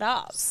need to look it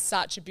up.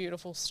 Such a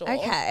beautiful store.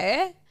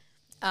 Okay.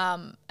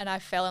 And I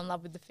fell in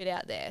love with the fit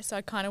out there, so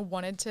I kind of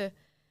wanted to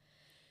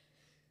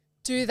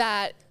do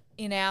that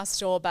in our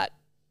store, but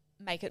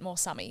make it more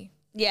Summi.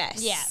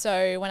 Yes. Yeah.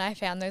 So when I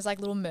found those like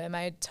little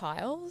mermaid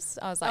tiles,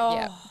 I was like,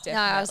 yeah, no,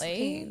 I was definitely.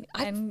 thinking-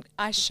 And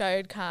I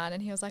showed Khan,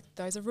 and he was like,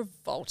 those are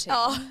revolting.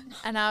 Oh.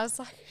 And I was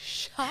like,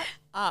 shut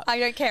up. I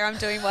don't care. I'm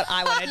doing what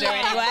I want to do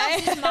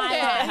anyway.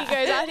 Yeah, he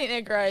goes, I think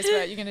they're gross,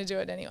 but you're going to do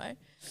it anyway.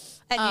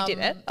 And you did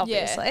it,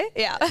 obviously.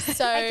 Yeah.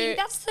 So I think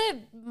that's the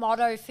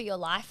motto for your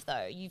life,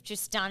 though. You've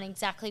just done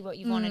exactly what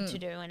you wanted to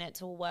do, and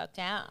it's all worked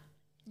out.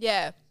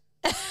 yeah.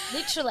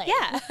 Literally.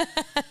 Yeah.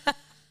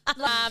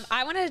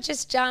 I want to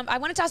just jump. I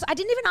wanted to ask, I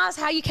didn't even ask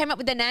how you came up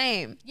with the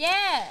name. Yeah.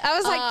 I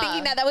was like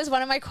thinking that was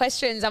one of my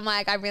questions. I'm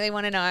like, I really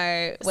want to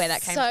know where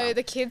that came from. So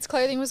the kids'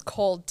 clothing was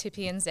called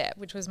Tippy and Zep,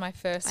 which was my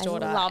first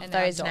daughter. I love and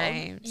our those dog.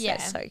 names. Yeah.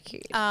 That's so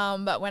cute.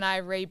 But when I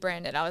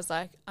rebranded, I was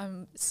like,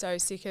 I'm so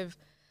sick of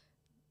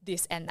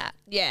this and that.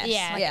 Yes.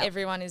 Yeah. Like Yeah.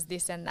 everyone is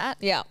this and that.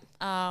 Yeah.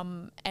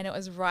 And it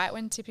was right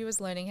when Tippy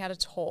was learning how to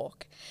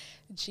talk.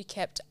 And she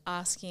kept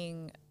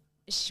asking,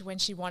 when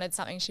she wanted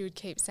something, she would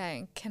keep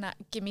saying,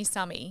 give me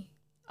Summi?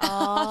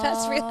 Oh,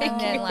 that's really And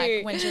then cute.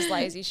 like when she was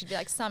lazy, she'd be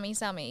like,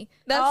 Summi.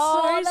 That's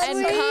Oh, so that's And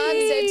sweet. Khan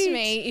said to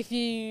me, if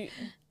you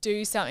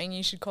do something,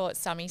 you should call it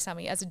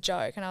Summi as a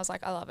joke. And I was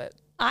like, I love it.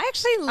 I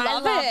actually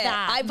love love it.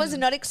 that. I was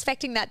not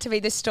expecting that to be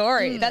the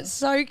story. That's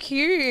so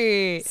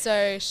cute.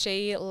 So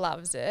she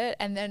loves it.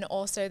 And then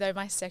also, though,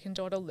 my second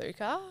daughter,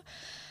 Luca,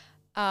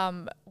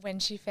 when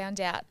she found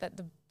out that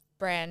the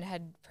brand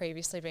had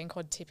previously been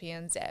called Tippy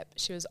and Zep,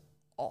 she was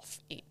off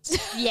it.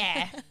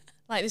 Yeah.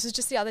 Like, this was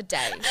just the other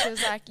day. She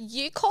was like,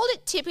 you called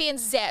it Tippy and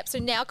Zep, so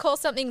now call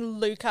something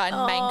Luca and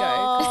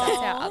Mango, because that's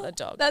our other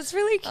dog. That's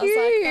really I was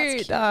like, that's cute.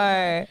 cute.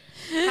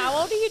 though. How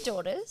old are your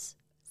daughters?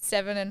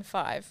 7 and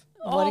 5.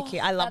 What a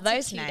cute. I love that's a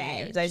those cute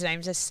names. age. Those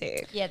names are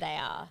sick. Yeah, they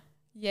are.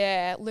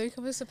 Yeah, Luca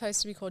was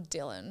supposed to be called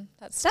Dylan.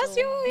 That's still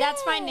your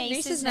That's my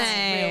niece's a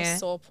name. real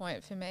sore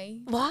point for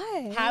me.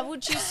 Why? How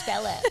would you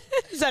spell it?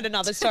 Is that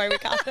another story we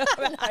can't talk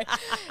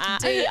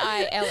about?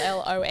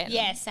 Dillon.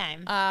 Yeah,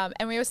 same.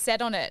 And we were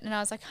set on it, and I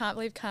was like, can't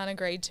believe Khan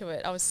agreed to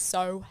it. I was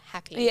so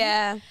happy.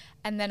 Yeah.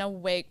 And then a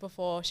week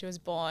before she was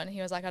born, he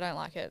was like, I don't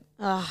like it.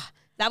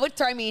 That would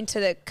throw me into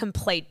the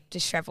complete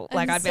dishevel.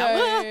 Like, And I'd be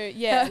so, like,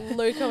 yeah,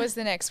 Luca was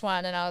the next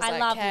one, and I was I like,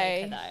 love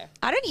okay. Luca,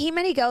 though. I don't hear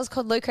many girls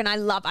called Luca, and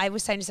I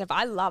was saying to myself,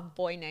 I love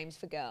boy names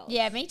for girls.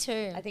 Yeah, me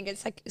too. I think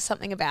it's like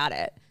something about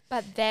it.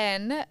 But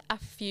then a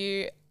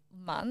few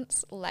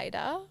months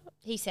later,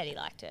 He said he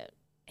liked it.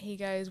 he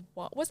goes,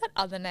 what was that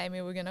other name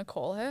we were going to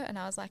call her? And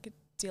I was like,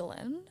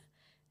 Dylan. And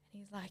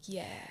he's like,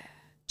 yeah.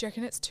 Do you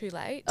reckon it's too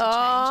late to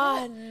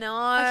change it? No.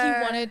 Like,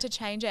 he wanted to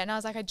change it. And I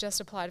was like, I just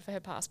applied for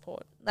her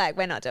passport. Like,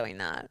 we're not doing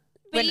that.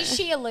 But is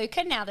she a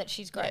Luca now that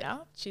she's grown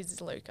up?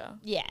 She's Luca.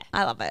 Yeah.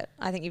 I love it.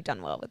 I think you've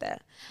done well with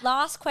it.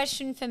 Last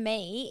question for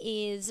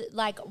me is,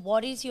 like,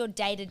 what is your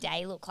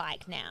day-to-day look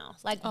like now?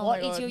 Like, Oh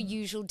what my is God. your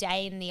usual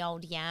day in the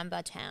old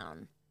Yamba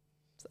town?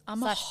 I'm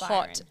a Slash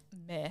hot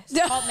mess.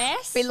 Hot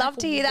mess? We love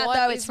to hear that What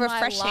though. is It's my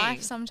refreshing.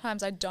 life?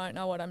 Sometimes I don't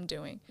know what I'm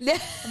doing.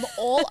 I'm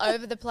all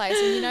over the place.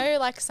 And you know,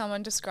 like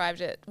someone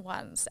described it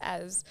once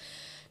as,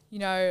 you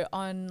know,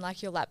 on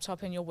like your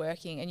laptop and you're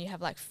working and you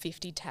have like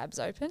 50 tabs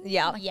open.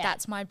 Yeah. Like Yeah.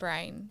 that's my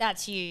brain.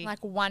 That's you. Like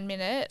 1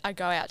 minute I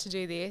go out to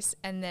do this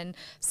and then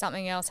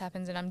something else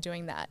happens and I'm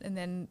doing that and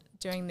then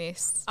doing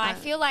this. I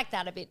feel like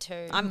that a bit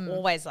too. I'm Mm.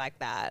 always like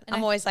that.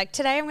 I'm always like,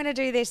 today I'm going to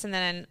do this. And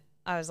then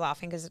I was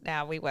laughing because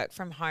now we work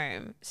from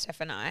home, Steph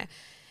and I,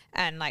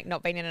 and like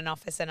not being in an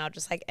office, and I'll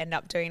just like end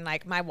up doing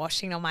like my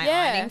washing or my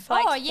Yeah. ironing for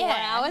like Oh, 4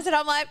 yeah. hours. And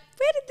I'm like,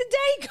 where did the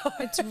day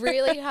go? It's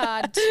really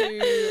hard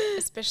to,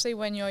 especially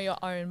when you're your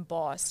own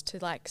boss, to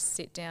like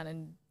sit down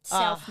and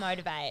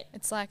Self-motivate.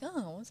 it's like,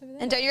 oh, what's over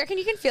there? And don't you reckon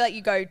you can feel like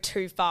you go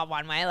too far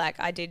one way? Like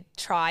I did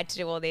try to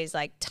do all these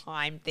like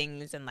time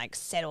things and like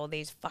set all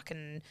these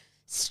fucking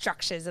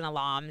structures and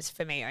alarms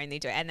for me only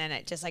do it. And then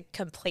it just like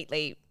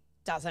completely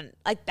doesn't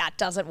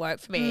work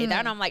for me either.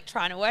 And I'm like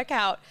trying to work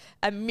out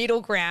a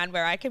middle ground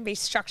where I can be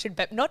structured,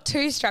 but not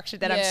too structured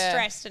that I'm Yeah.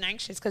 stressed and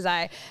anxious because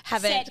I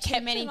haven't Set too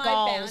kept many to my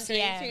goals, boundaries,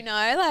 yeah. you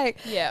know? Like,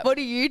 Yeah. what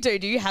do you do?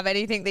 Do you have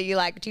anything that you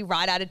like, do you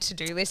write out a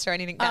to-do list or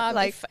anything that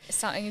like, if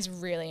something is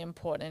really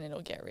important,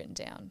 it'll get written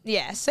down.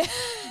 yes.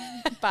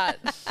 But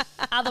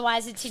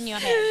Otherwise, it's in your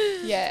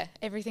head. yeah,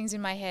 everything's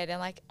in my head. And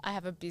like, I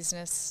have a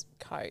business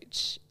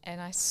coach, and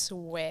I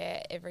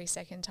swear every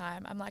second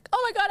time I'm like,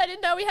 oh my God, I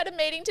didn't know we had a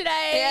meeting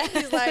today. Yeah.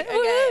 He's like,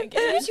 okay,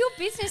 okay. Who's your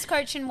business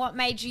coach and what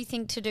made you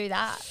think to do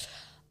that?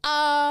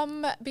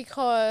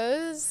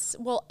 Because,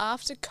 well,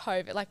 after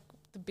COVID, like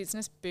the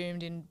business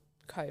boomed in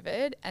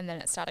COVID and then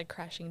it started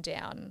crashing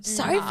down.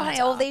 So funny,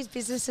 all these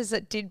businesses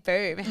that did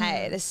boom.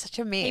 Hey, there's such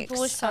a mix.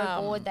 People were so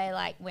bored. They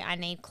like, I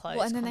need clothes.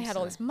 Well, and then they had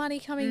all this money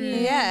coming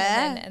in.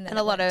 yeah, And then and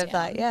a it lot went of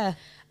down. like, yeah.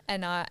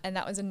 And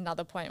that was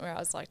another point where I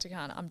was like to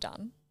Khan, I'm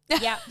done.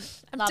 Yeah,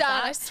 I'm love done,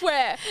 that. I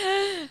swear.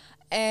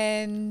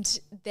 And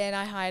then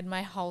I hired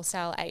my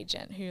wholesale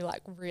agent who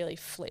like really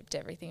flipped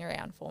everything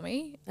around for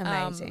me.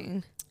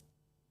 Amazing.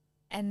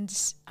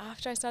 And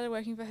after I started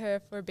working for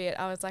her for a bit,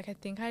 I was like, I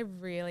think I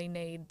really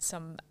need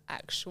some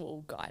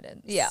actual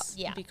guidance. Yeah.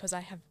 Yeah. Because I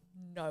have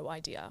no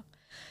idea.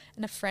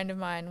 And a friend of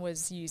mine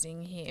was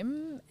using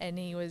him and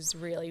he was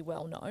really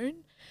well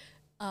known.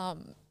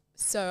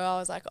 So I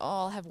was like, oh,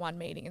 I'll have one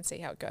meeting and see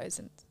how it goes.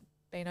 And it's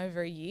been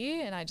over a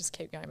year and I just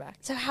keep going back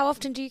So how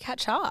often do you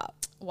catch up?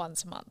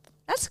 once a month.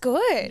 That's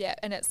good. Yeah.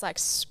 And it's like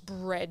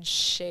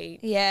spreadsheet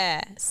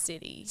Yeah.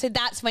 city. So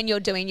that's when you're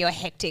doing your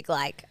hectic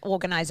like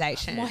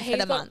organization Well, for he's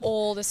the got month.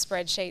 all the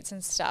spreadsheets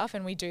and stuff,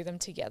 and we do them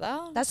together.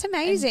 That's And-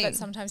 amazing. but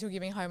sometimes he'll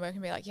give me homework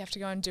and be like, "You have to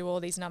go and do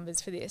all these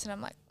numbers for this," and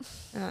I'm like,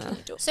 "Can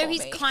you do it So for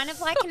he's me?" kind of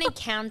like an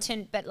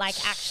accountant, but like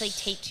actually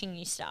teaching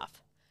you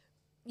stuff.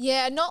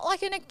 Yeah, not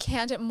like an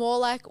accountant, more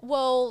like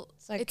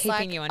it's like it's keeping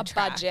like you on a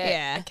track, budget,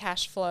 yeah. a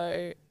cash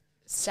flow,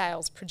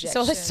 sales projections, So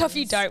all the stuff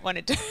you don't want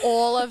to do.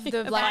 all of the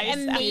That like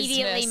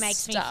immediately business makes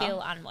stuff. me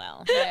feel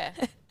unwell. Yeah,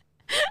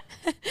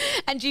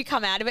 And do you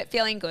come out of it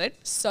feeling good?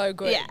 so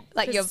good. Yeah.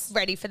 Like you're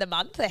ready for the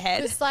month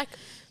ahead. It's like,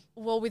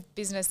 well, with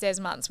business, there's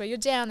months where you're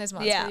down, there's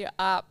months Yeah. where you're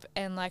up,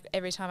 and like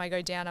every time I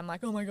go down, I'm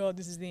like, oh my God,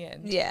 this is the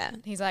end. Yeah.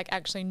 He's like,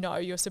 actually, no,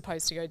 you're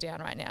supposed to go down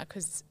right now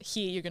because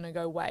here you're going to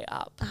go way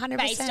up. 100%.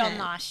 Based on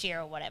last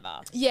year or whatever.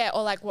 Yeah,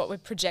 or like what we're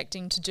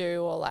projecting to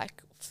do, or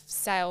like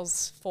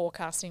sales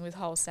forecasting with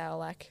wholesale,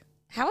 like.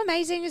 How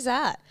amazing is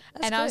that?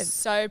 That's And good. I was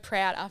so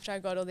proud after I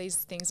got all these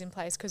things in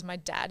place because my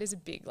dad is a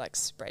big like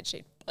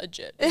spreadsheet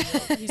budget.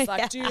 He's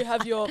like, do you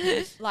have your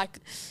like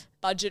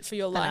budget for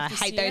your I life? this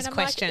hate year? those And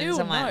questions.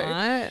 I'm like, I'm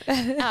ew,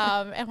 like,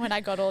 no. what? And when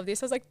I got all of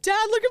this, I was like,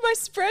 Dad, look at my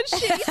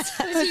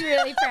spreadsheet. Was he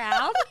really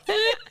proud?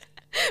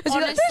 Was he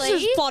like, Honestly-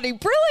 this is bloody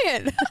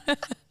brilliant.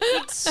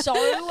 It's so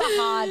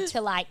hard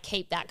to like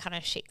keep that kind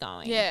of shit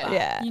going. Yeah, but-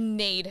 Yeah. You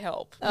need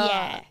help.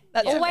 Yeah.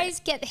 that's Always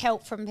get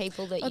help from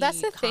people that Well, you that's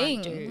the can't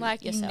thing. do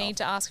Like yourself. you need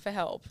to ask for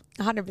help.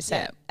 100%.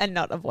 Yeah. And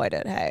not avoid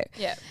it, hey?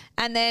 Yeah.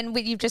 And then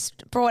you've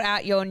just brought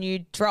out your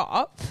new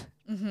drop.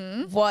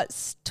 Mm-hmm.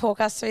 Talk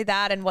us through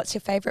that, and what's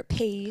your favourite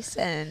piece?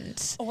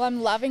 And Well,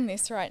 I'm loving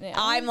this right now.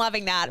 I'm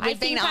loving that. We've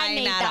been think I eyeing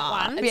need that that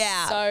up. one. It's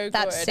Yeah, so good.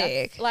 that's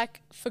sick. I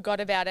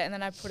forgot about it, and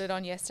then I put it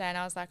on yesterday, and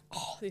I was like,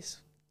 oh, this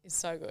is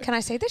so good. Can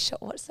I see the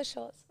short? What's the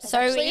shorts? So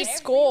Actually, it's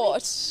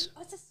skort.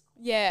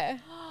 Yeah.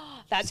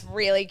 That's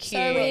really cute.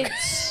 So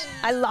it's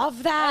I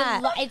love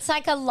that. it's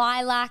like a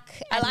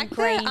lilac I and like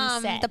green the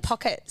set. the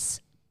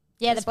pockets.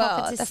 yeah, the as well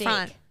pockets at are the sick.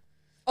 front.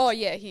 Oh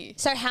yeah, here.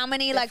 So how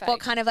many, They're like, what fake.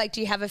 kind of, like,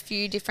 do you have a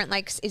few different,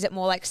 like, is it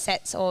more like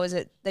sets, or is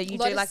it that you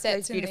Lot do of like those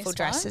sets in beautiful this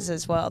dresses one.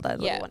 as well, the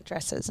Yeah. little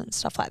dresses and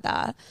stuff like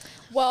that?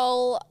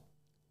 Well,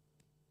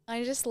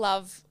 I just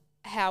love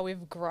how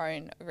we've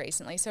grown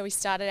recently. So we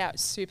started out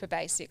super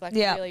basic, like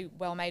Yeah. really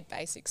well-made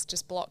basics,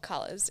 just block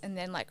colours, and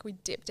then like we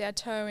dipped our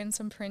toe in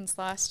some prints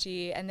last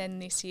year, and then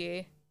this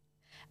year,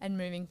 and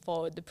moving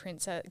forward, the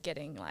prints are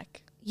getting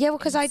like Yeah, well,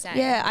 because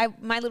Insane.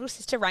 my little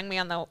sister rang me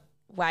on the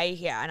way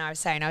here, and I was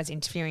saying I was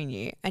interviewing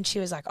you, and she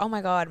was like, "Oh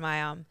my God,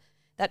 my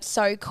that's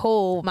so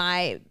cool.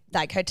 My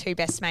like her two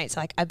best mates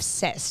are like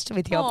obsessed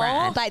with your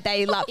brand. Like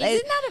they love it.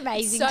 Isn't that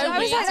amazing? So to I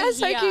was hear? like, that was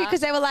so Yeah. cute because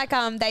they were like,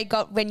 they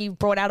got, when you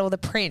brought out all the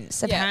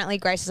prints, apparently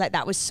Grace was like,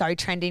 that was so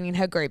trending in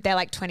her group. They're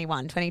like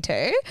 21,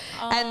 22.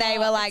 And they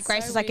were like, that's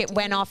Grace so was like, weird it to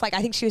went hear. off. Like,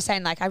 I think she was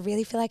saying like, I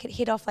really feel like it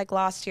hit off like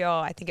last year.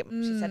 I think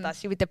she said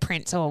last year with the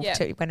prints or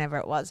whenever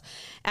it was.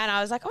 And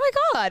I was like, oh my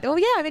God. Oh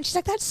yeah. I mean, she's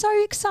like, that's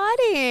so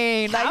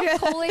exciting. How Like,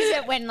 cool is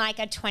it when like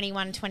a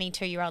 21,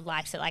 22-year-old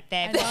likes it? Like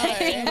they're know.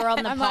 finger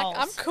on the I'm pulse.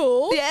 like, I'm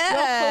cool. yeah. You're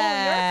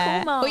cool. You're a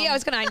cool mum. Well, yeah,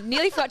 I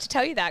nearly forgot to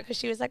tell you that because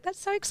she was like, that's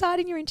so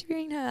exciting. You're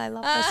interviewing her. I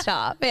love her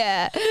stuff.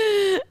 Yeah.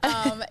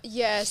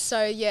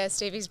 So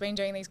Stevie's been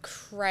doing these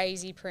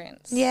crazy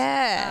prints.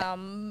 Yeah.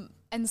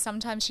 And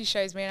sometimes she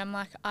shows me and I'm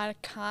like, I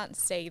can't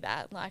see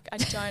that. Like, I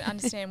don't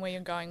understand where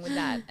you're going with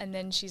that. And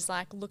then she's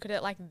like, look at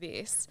it like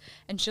this.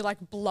 And she'll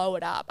like blow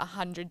it up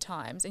 100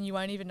 times and you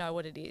won't even know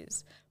what it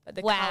is. But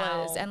the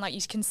colours and like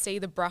you can see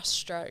the brush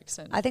strokes.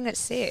 And I think that's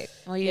sick.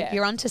 Well,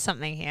 you're onto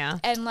something here.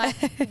 And like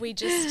we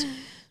just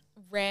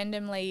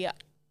randomly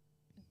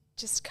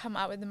just come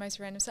up with the most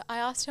random stuff. I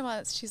asked her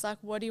once, she's like,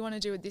 what do you want to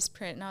do with this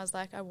print? And I was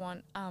like, I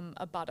want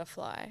a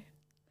butterfly.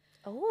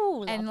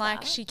 Oh, And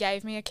like she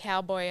gave me a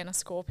cowboy and a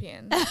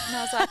scorpion. And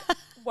I was like,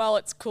 well,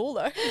 it's cool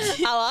though.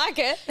 I like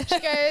it. She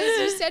goes,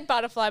 you said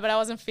butterfly, but I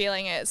wasn't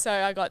feeling it. So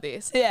I got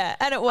this. Yeah,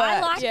 and it worked. I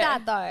like Yeah.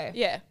 that though.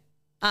 Yeah.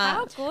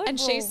 How good. And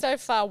she's so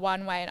far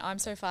one way and I'm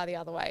so far the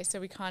other way. So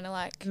we kind of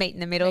like Meet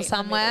in the middle meet in the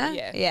somewhere.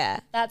 middle, Yeah.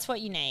 That's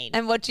what you need.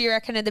 And what do you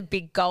reckon are the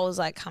big goals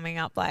like coming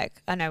up?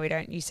 Like, I know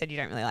you said you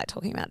don't really like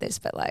talking about this,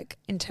 but like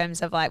in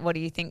terms of like, what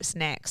do you think's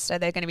next? Are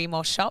there going to be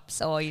more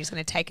shops or are you just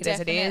going to take it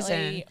definitely as it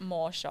is? And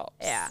more shops.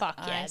 Yeah. Fuck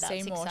yeah, I that's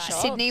see more exciting.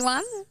 shops. Sydney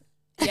one?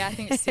 Yeah, I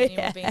think Sydney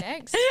will be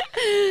next.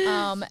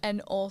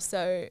 And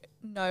also,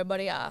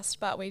 nobody asked,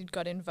 but we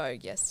got in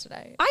Vogue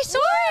yesterday. I saw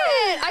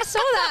it. I saw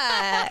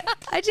that.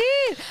 I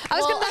did.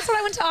 That's what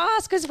I want to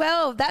ask as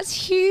well. That's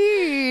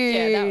huge.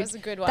 Yeah, that was a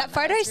good one. That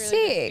photo's was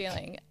really sick. good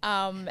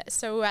feeling.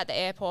 So we were at the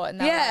airport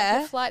and they were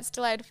like, the flight's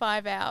delayed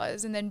 5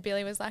 hours. And then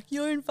Billy was like,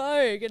 you're in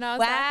Vogue. And I was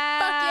like,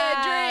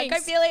 fuck yeah,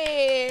 drinks. Go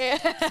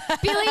Billy.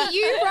 Billy,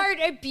 you wrote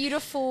a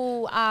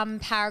beautiful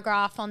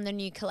paragraph on the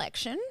new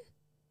collection.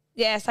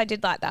 Yes, I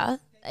did like that.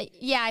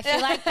 Yeah, I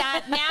feel like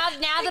that now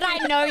that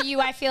I know you,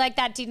 I feel like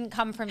that didn't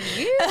come from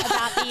you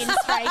about the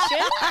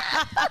inspiration.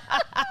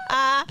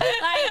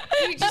 Like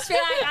you just feel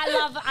like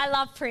I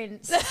love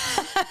Prince.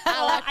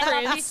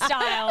 I love his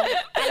style.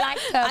 I like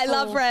purple. I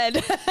love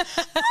red.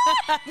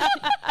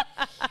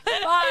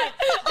 But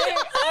dude,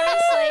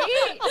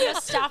 honestly, your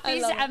stuff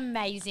is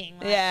amazing.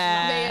 Like, Me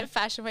Yeah. at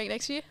Fashion Week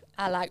next year,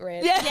 I like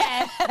red.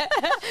 yeah.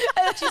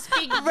 Just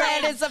big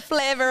Red is the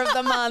flavour of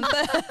the month.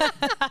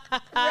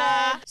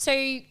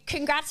 So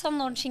congrats on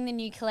launching the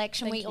new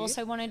collection. Thank We you.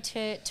 also wanted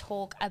to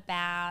talk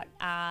about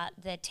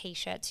the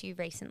T-shirts you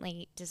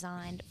recently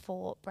designed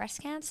for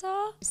breast cancer.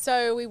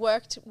 So we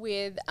worked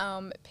with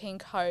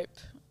Pink Hope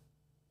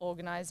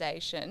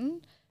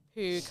organisation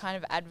who kind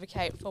of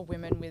advocate for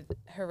women with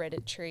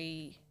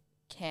hereditary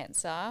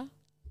cancer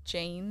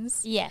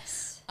genes.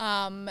 Yes.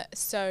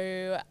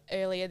 So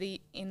earlier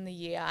in the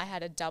year, I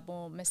had a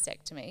double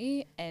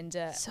mastectomy and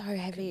a So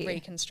heavy.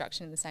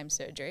 reconstruction in the same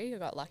surgery. I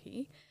got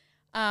lucky.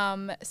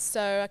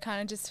 So I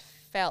kind of just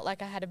felt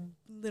like I had a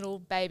little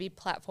baby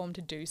platform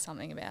to do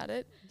something about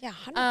it. Yeah,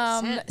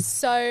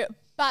 100%.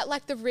 But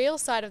like the real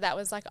side of that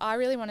was like I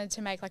really wanted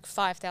to make like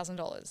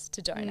 $5,000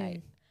 to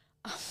donate.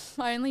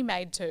 I only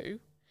made $2.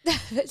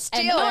 But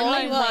still,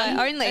 And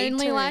only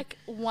two. like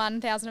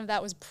 1,000 of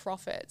that was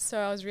profit. So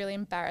I was really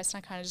embarrassed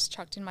and I kind of just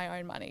chucked in my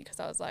own money because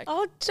I was like,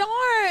 Oh,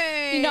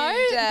 don't. you know,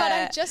 but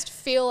I just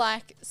feel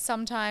like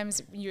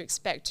sometimes you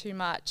expect too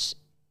much.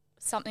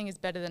 Something is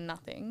better than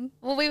nothing.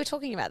 Well, we were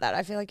talking about that.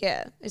 I feel like,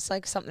 yeah, it's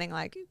like something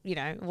like, you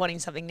know, wanting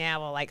something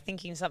now or like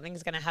thinking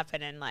something's going to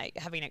happen and like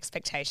having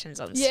expectations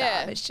on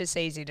stuff. It's just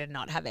easy to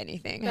not have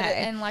anything. But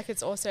Hey? and like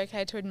it's also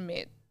okay to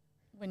admit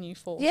when you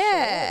fall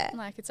Yeah. short.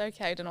 Like it's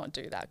okay to not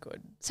do that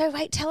good. So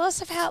wait, tell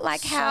us about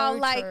like how So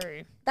like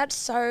true. that's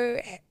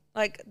so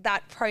like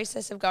that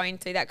process of going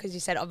through that because you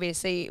said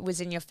obviously it was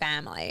in your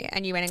family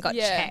and you went and got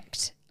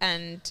checked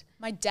and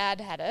My dad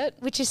had it.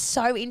 which is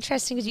so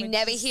interesting because you which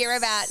never is hear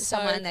about so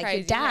someone like crazy.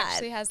 your He dad.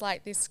 actually has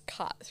like this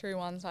cut through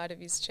one side of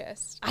his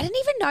chest. I didn't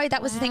even know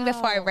that was the thing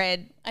before I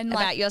read And,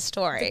 about like, your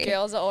story. The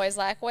girls are always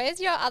like,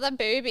 "Where's your other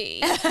boobie?"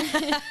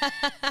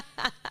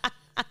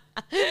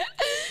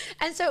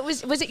 And so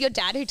was it your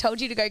dad who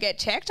told you to go get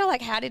checked or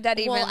like how did that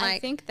even Well, like I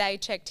think they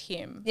checked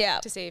him Yeah.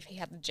 to see if he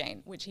had the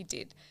gene, which he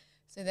did.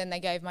 So then they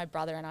gave my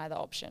brother and I the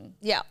option.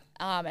 yeah.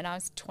 And I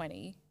was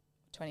 20,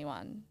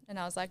 21. And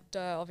I was like,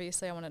 duh,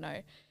 obviously I want to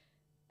know.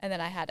 And then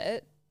I had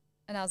it.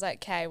 And I was like,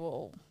 okay,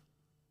 well,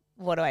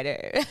 What do I do?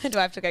 Do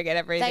I have to go get they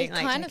everything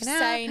like kind of taken out?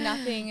 say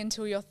nothing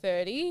until you're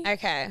 30.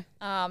 Okay.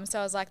 So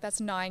I was like,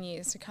 that's 9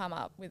 years to come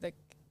up with a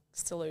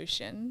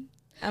solution.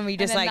 And we And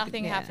just then like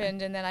nothing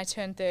happened. And then I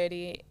turned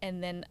 30.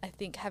 And then I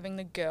think having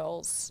the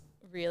girls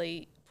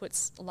really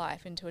puts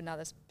life into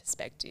another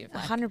perspective.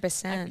 Like,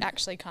 100%. I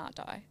actually can't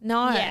die.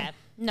 No. Yeah.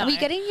 No. Are you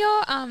getting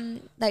your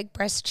like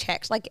breast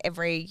checked like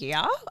every year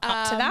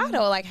up to that,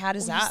 or like how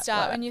does You that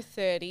start work? when you're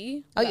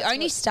 30. Oh, you That's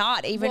only what-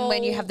 start even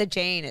when you Well, have the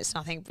gene. It's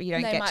nothing. You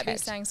don't They get might be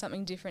checked. saying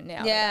something different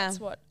now. Yeah. But that's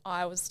what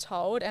I was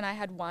told, and I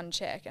had one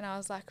check, and I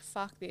was like,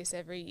 "Fuck this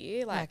every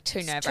year." Like too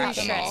it's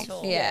nerve-wracking.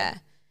 stressful. Yeah.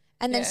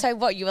 And then Yeah. so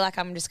what? You were like,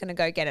 I'm just gonna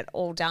go get it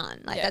all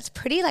done. Like Yeah. that's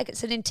pretty. Like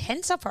it's an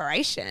intense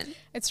operation.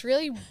 It's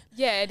really,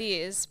 yeah, it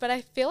is. But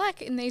I feel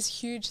like in these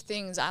huge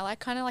things, I like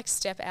kind of like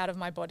step out of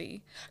my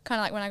body. Kind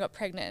of like when I got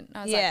pregnant,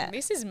 I was Yeah. like,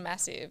 this is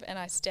massive. And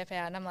I step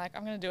out and I'm like,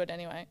 I'm going to do it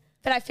anyway.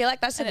 But I feel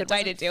like that's a And good it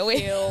way to doesn't deal with.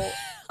 feel-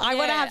 I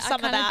want to have I some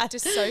of kinda that.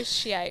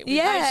 dissociate. With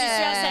Yeah. I was just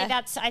going to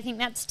Yeah. say I think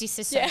that's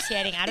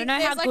disassociating. I don't know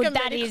There's how like good a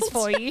that is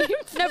medical for you.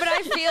 No, but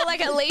I feel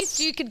like at least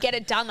you could get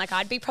it done. Like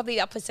I'd be probably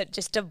the opposite,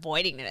 just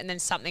avoiding it, and then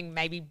something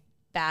maybe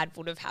bad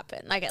would have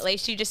happened. Like at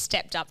least you just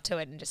stepped up to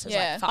it and just was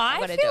Yeah. like, "Fuck, I I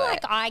gotta feel do like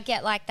it." I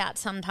get like that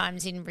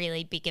sometimes in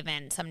really big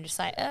events. I'm just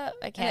like, oh,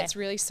 okay. And it's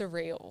really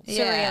surreal.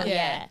 Yeah. Surreal,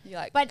 yeah. You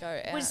like But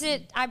go out. was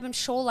it, I'm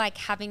sure like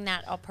having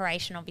that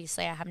operation,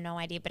 obviously I have no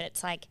idea, but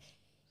it's like,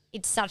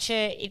 it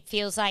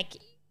feels like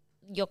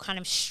you're kind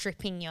of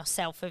stripping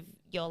yourself of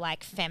your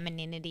like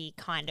femininity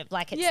kind of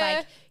like, it's Yeah.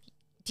 like,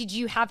 did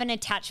you have an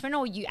attachment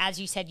or you, as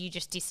you said, you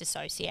just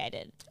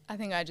disassociated? I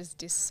think I just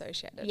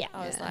dissociated. Yeah.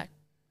 I was Yeah. like,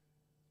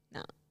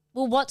 No.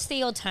 Well, what's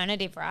the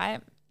alternative,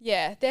 right?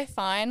 yeah, they're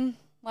fine.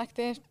 Like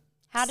they're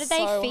How do they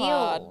so feel?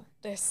 hard.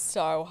 They're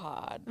so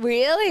hard.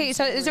 Really?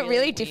 So is it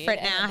really weird,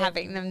 different and now they're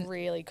having them?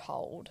 really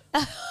cold.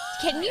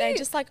 Can They're you,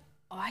 just like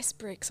ice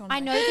bricks on I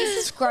my know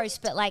this is gross,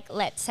 but like,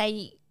 let's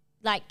say,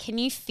 like, can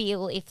you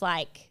feel if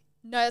like,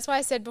 No, that's why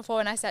I said before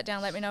when I sat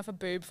down, let me know if a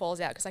boob falls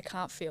out because I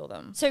can't feel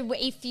them. so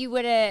if you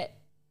were to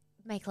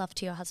make love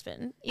to your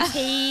husband, is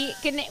he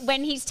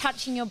when he's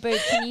touching your boob,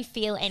 can you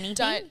feel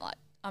anything?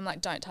 I'm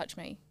like, don't touch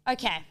me.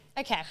 Okay.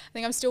 I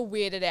think I'm still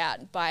weirded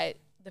out by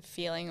the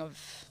feeling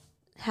of,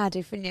 How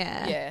different?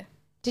 Yeah. yeah.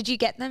 Did you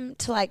get them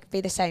to like be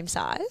the same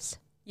size?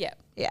 Yeah.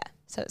 Yeah.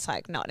 So it's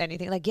like not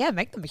anything. Like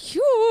make them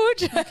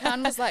huge.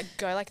 Khan was like,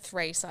 go like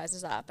 3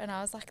 sizes up. And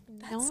I was like,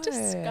 that's No.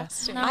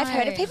 disgusting. No. I've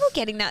heard of people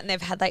getting that and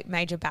they've had like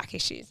major back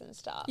issues and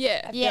stuff.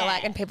 Yeah. I feel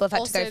like, and people have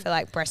had to go Also, for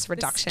like breast The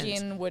reductions.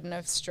 skin wouldn't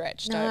have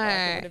stretched No. over. Like,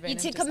 it would have been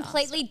It's a disaster.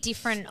 completely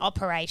different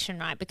operation,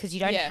 right? Because you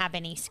don't Yeah. have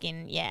any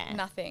skin. Yeah.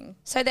 Nothing.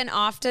 So then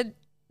after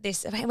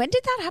this, when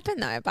did that happen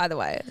though, by the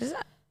way? Is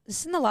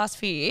this in the last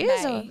few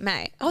years or May.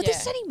 May? Oh, this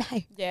is Yeah. only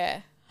May.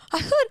 Yeah. I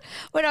thought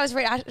when I was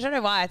reading, I don't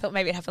know why, I thought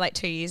maybe it happened like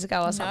 2 years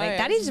ago or something. it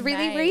That was is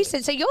really May.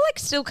 recent. So you're like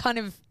still kind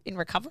of in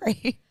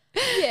recovery.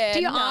 Yeah.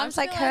 Do your no, I arms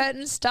like feel hurt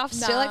and stuff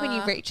still, like when you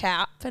Nah. reach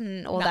out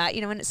and all Nah. that,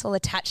 you know, when it's all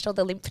attached, all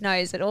the lymph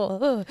nodes and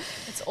all. Ugh.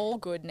 It's all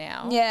good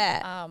now.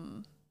 Yeah.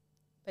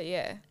 But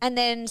yeah. And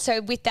then,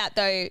 so with that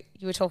though,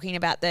 you were talking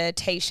about the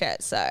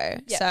t-shirts. So,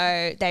 Yeah.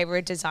 so they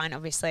were designed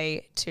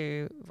obviously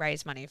to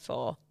raise money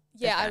for.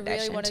 the Yeah, I really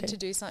foundation wanted too. to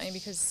do something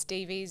because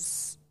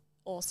Stevie's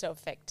also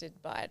affected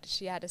by it.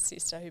 She had a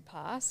sister who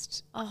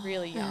passed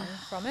really young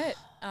from it.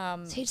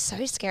 See, it's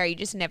so scary. You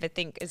just never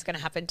think it's going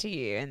to happen to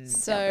you. And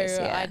So that was-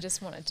 yeah. I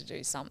just wanted to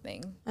do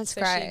something. That's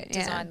so great, She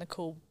yeah. designed the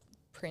cool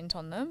print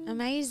on them.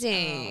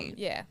 Amazing.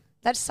 Yeah.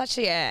 That's such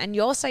a, and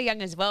you're so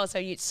young as well. So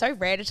it's so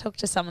rare to talk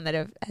to someone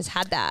that has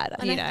had that,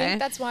 And you I know. think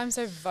that's why I'm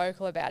so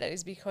vocal about it,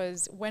 is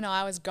because when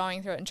I was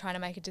going through it and trying to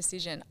make a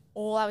decision,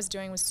 all I was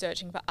doing was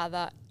searching for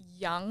other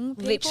young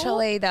people.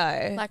 Literally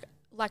though.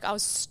 Like I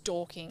was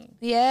stalking.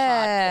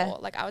 Yeah.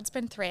 Hardcore. Like I would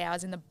spend 3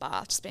 hours in the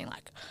bath just being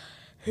like,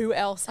 who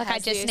else Like has I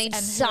just this need and who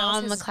else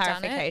some has done it?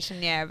 clarification,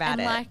 about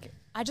And it. like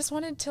I just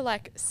wanted to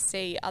like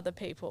see other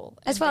people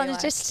as and well, be and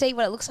like, just see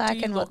what it looks like do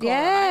you and look what, all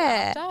right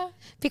yeah. after?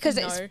 Because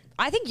No.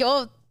 I think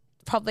you're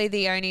probably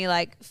the only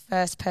like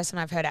first person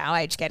I've heard our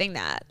age getting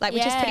that, like,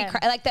 which is pretty Yeah.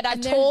 like that I've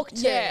And then- talked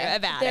to yeah,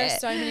 about there it. are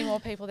so many more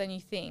people than you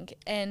think.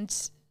 And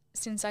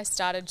since I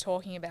started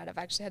talking about it, I've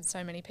actually had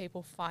so many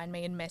people find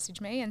me and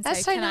message me and That's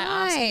say, so can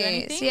I ask you nice.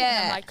 anything? And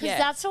Yeah. I'm like, Because yeah.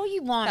 that's all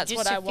you want, That's just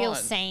what to I feel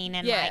want. seen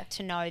and Yeah. like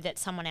to know that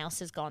someone else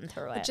has gone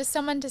through it. Just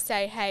someone to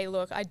say, hey,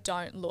 look, I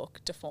don't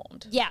look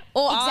deformed. yeah.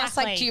 Or exactly. ask,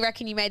 like, do you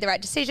reckon you made the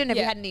right decision? Have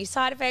you Yeah. had any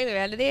side effects? Have you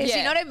had this? You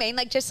Yeah. know what I mean?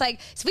 Like, just like,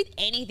 so with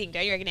anything,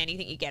 don't you reckon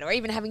anything you get? Or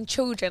even having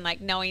children,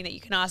 like knowing that you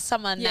can ask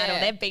someone that, or Yeah.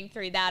 they've been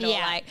through that, or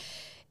Yeah. like,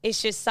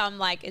 it's just some,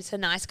 like, it's a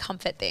nice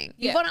comfort thing.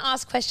 You Yeah. want to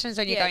ask questions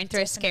when you're Yeah, going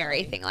through a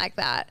scary definitely. thing like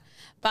that.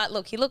 But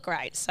look, you look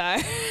great, so.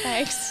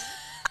 Thanks.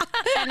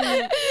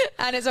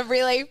 And it's a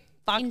really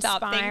fucked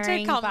up thing to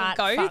Inspiring, come and but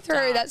go fucked through.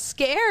 up. That's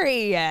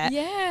scary. Yeah.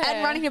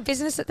 And running a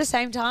business at the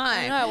same I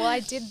time. know. Well, I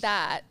did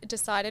that,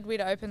 decided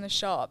we'd open the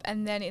shop,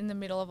 and then in the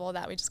middle of all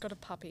that, we just got a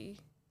puppy.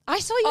 I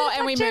saw you had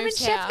and we German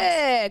moved house.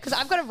 Shepherd because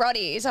I've got a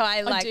Roddy, so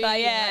I like, do you? You yeah.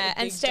 like a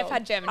And big Steph dog.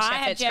 had German I had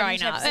Shepherds German growing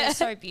Shepherds. up. They're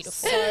so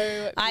beautiful.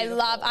 So I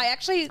beautiful.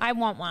 actually I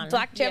want one.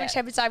 black German Yeah.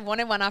 Shepherds. I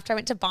wanted one after I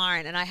went to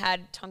Byron and I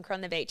had Tonka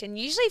on the beach. And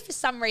usually for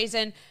some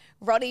reason,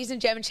 Roddies and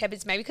German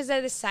Shepherds, maybe because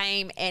they're the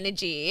same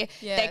energy,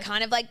 Yeah. they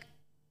kind of like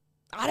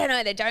I don't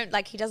know, they don't,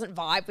 like, he doesn't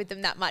vibe with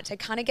them that much. They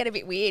kind of get a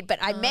bit weird. But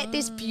I met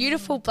this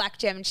beautiful black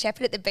German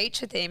Shepherd at the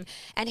beach with him,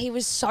 and he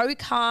was so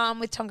calm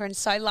with Tonka and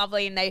so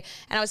lovely. And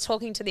I was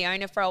talking to the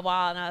owner for a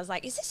while, and I was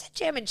like, is this a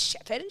German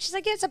Shepherd? And she's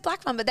like, yeah, it's a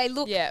black one, but they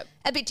look a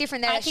bit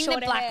different. I think the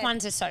black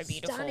ones are so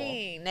beautiful.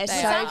 Stunning. They're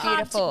so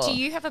beautiful. Do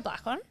you have a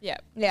black one? Yeah.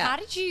 How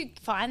did you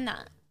find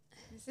that?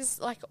 This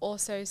is like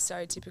also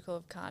so typical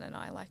of Khan and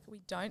I. Like, we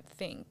don't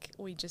think,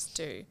 we just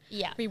do.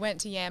 Yeah. We went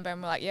to Yamba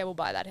and we're like, yeah, we'll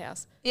buy that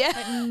house. Yeah.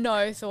 Like,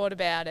 no thought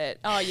about it.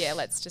 Oh yeah,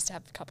 let's just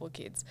have a couple of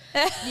kids.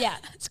 Yeah.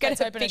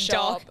 Let's open a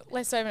shop.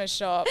 Let's open a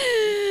shop.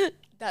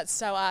 That's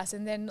so us.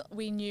 And then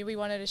we knew we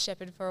wanted a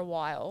shepherd for a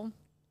while.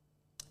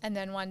 And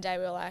then one day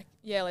we were like,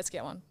 yeah, let's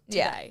get one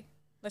today.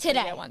 Let's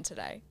get one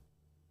today.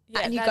 Yeah,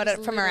 and you got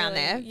it from around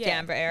there,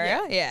 Yamba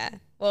area? Yeah.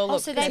 Well,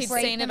 look, so he'd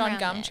seen it on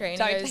Gumtree.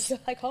 And you're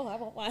like, oh, I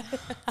want one.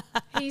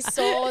 He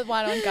saw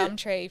one on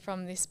Gumtree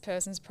from this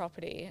person's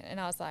property, and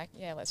I was like,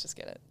 yeah, let's just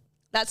get it.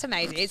 That's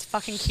amazing. It's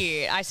fucking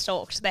cute. I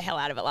stalked the hell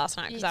out of it last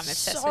night because I'm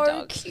obsessed with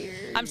dogs. Cute.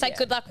 I'm so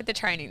good luck with the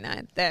training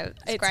though.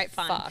 It's great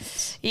fun.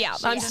 Fucked. Yeah,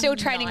 I'm still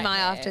training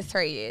Maya after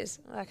 3 years.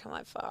 Like, I'm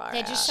like, far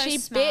They're just so She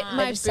smart. bit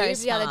my boob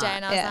the other day,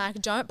 and I was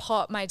like, don't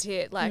pop my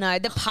tit. Like, no,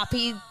 the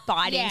puppy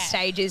biting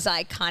stage is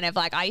like kind of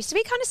like, I used to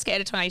be kind of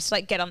scared of it when I used to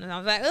like get on them. I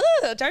was like,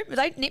 ugh,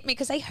 don't nip me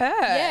because they hurt.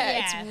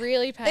 Yeah, it's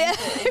really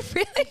painful. It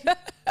really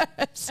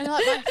hurts. And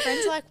like my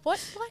friends are like,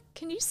 what? Like,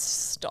 can you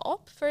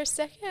stop for a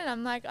second?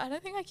 I'm like, I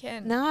don't think I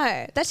can.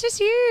 No, that's just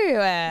you.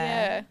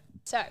 Yeah.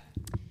 So,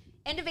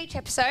 end of each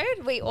episode,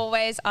 we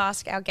always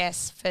ask our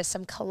guests for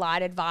some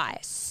Collide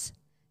advice.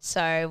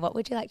 So, what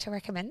would you like to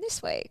recommend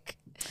this week?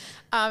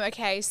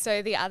 Okay,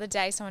 so the other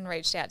day someone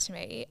reached out to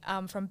me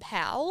from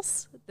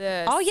Pals,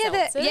 the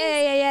seltzers,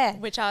 yeah.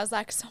 Which I was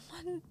like,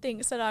 someone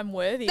thinks that I'm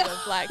worthy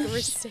of like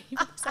receiving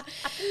stuff.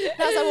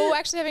 And I was like, well, we're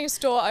actually having a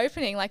store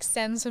opening, like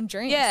send some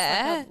drinks.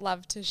 Yeah. Like, I'd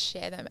love to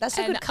share them. That's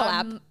a good collab.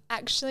 I'm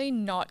actually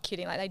not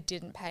kidding. Like, they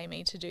didn't pay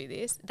me to do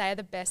this. They are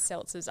the best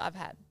seltzers I've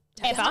had.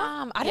 Ever?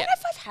 I don't know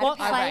if I've had What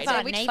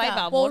flavour? Which Neither.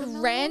 flavour?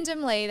 Well,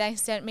 randomly they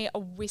sent me a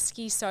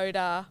whiskey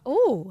soda,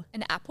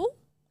 an apple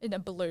in a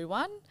blue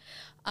one.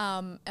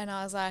 And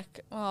I was like,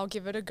 well, I'll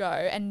give it a go.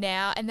 And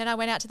then I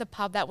went out to the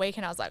pub that week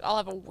and I was like, I'll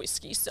have a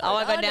whiskey soda. Oh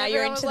my God, now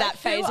you're into that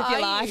phase of your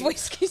life. You?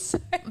 Whiskey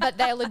soda. But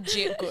they're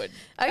legit good.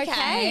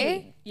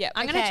 Okay. Yeah.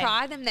 I'm going to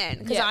try them then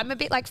because I'm a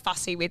bit like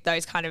fussy with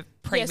those kind of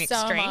premixed so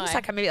am drinks. I.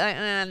 Like I'm a bit like,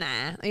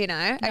 nah, you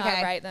know. No, Okay.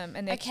 I rate them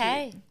and they're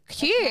cute.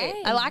 Cute.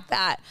 I like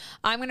that.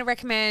 I'm going to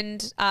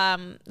recommend a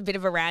bit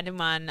of a random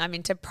one. I'm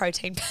into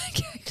protein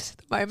pancakes at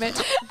the moment.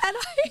 And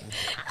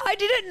I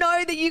didn't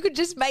know that you could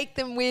just make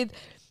them with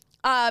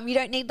you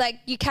don't need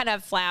you can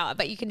have flour,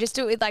 but you can just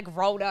do it with like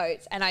rolled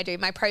oats. And I do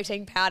my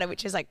protein powder,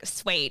 which is like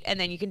sweet. And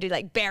then you can do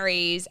like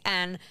berries.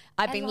 And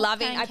I've been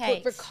loving, pancakes. I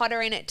put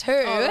ricotta in it too.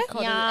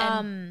 Ricotta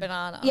Yum. and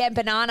banana. Yeah,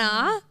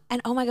 banana.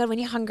 And oh my God, when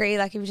you're hungry,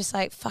 like you're just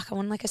like, fuck, I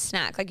want like a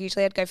snack. Like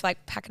usually I'd go for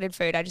like packeted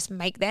food. I just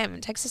make them.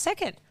 It takes a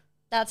second.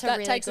 That's a That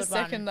really takes good a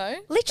second one. though.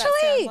 Literally.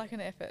 That sounds like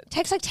an effort. It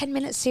takes like 10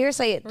 minutes.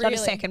 Seriously, not a Really?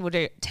 second. We'll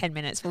do 10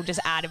 minutes. We'll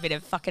just add a bit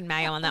of fucking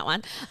mayo on that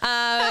one.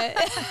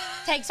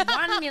 Takes 1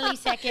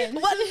 millisecond.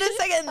 1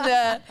 second.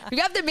 If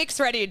you have the mix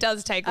ready, it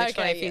does take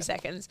literally a few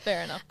seconds.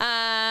 Fair enough.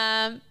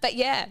 But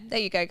yeah, there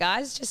you go,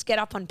 guys. Just get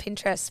up on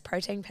Pinterest,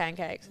 protein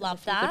pancakes.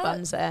 Love There's a few that. good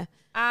ones there.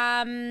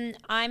 I'm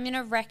going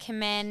to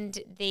recommend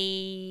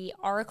the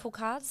Oracle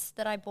cards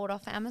that I bought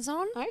off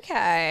Amazon.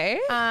 Okay.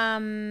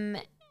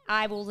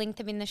 I will link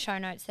them in the show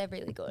notes. They're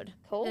really good.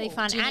 Cool. Really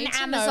fun. Do you And need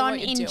to know Amazon what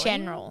you're in doing?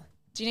 general.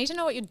 Do you need to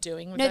know what you're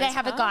doing with No, those they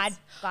have a cards?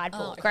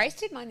 guidebook. okay. Grace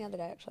did mine the other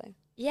day, actually.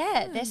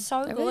 Yeah, they're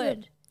so They're good. really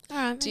good. All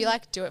right. Do you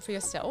like do it for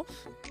yourself?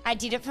 I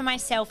did it for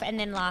myself, and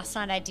then last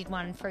night I did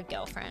one for a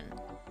girlfriend.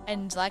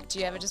 And like, do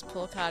you ever just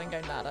pull a card and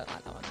go, no, I don't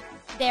like that one?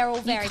 They're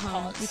all very You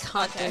posed.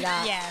 can't do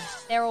that. Yeah,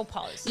 they're all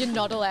posed. You're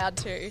not allowed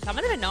to. Some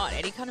of them are not.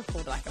 Eddie kind of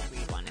pulled like a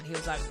weird one and he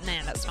was like,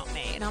 nah, that's not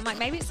me. And I'm like,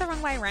 maybe it's the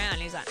wrong way around.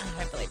 And he's like, I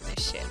don't believe in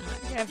this shit. I'm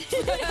like,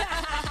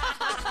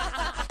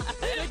 yeah.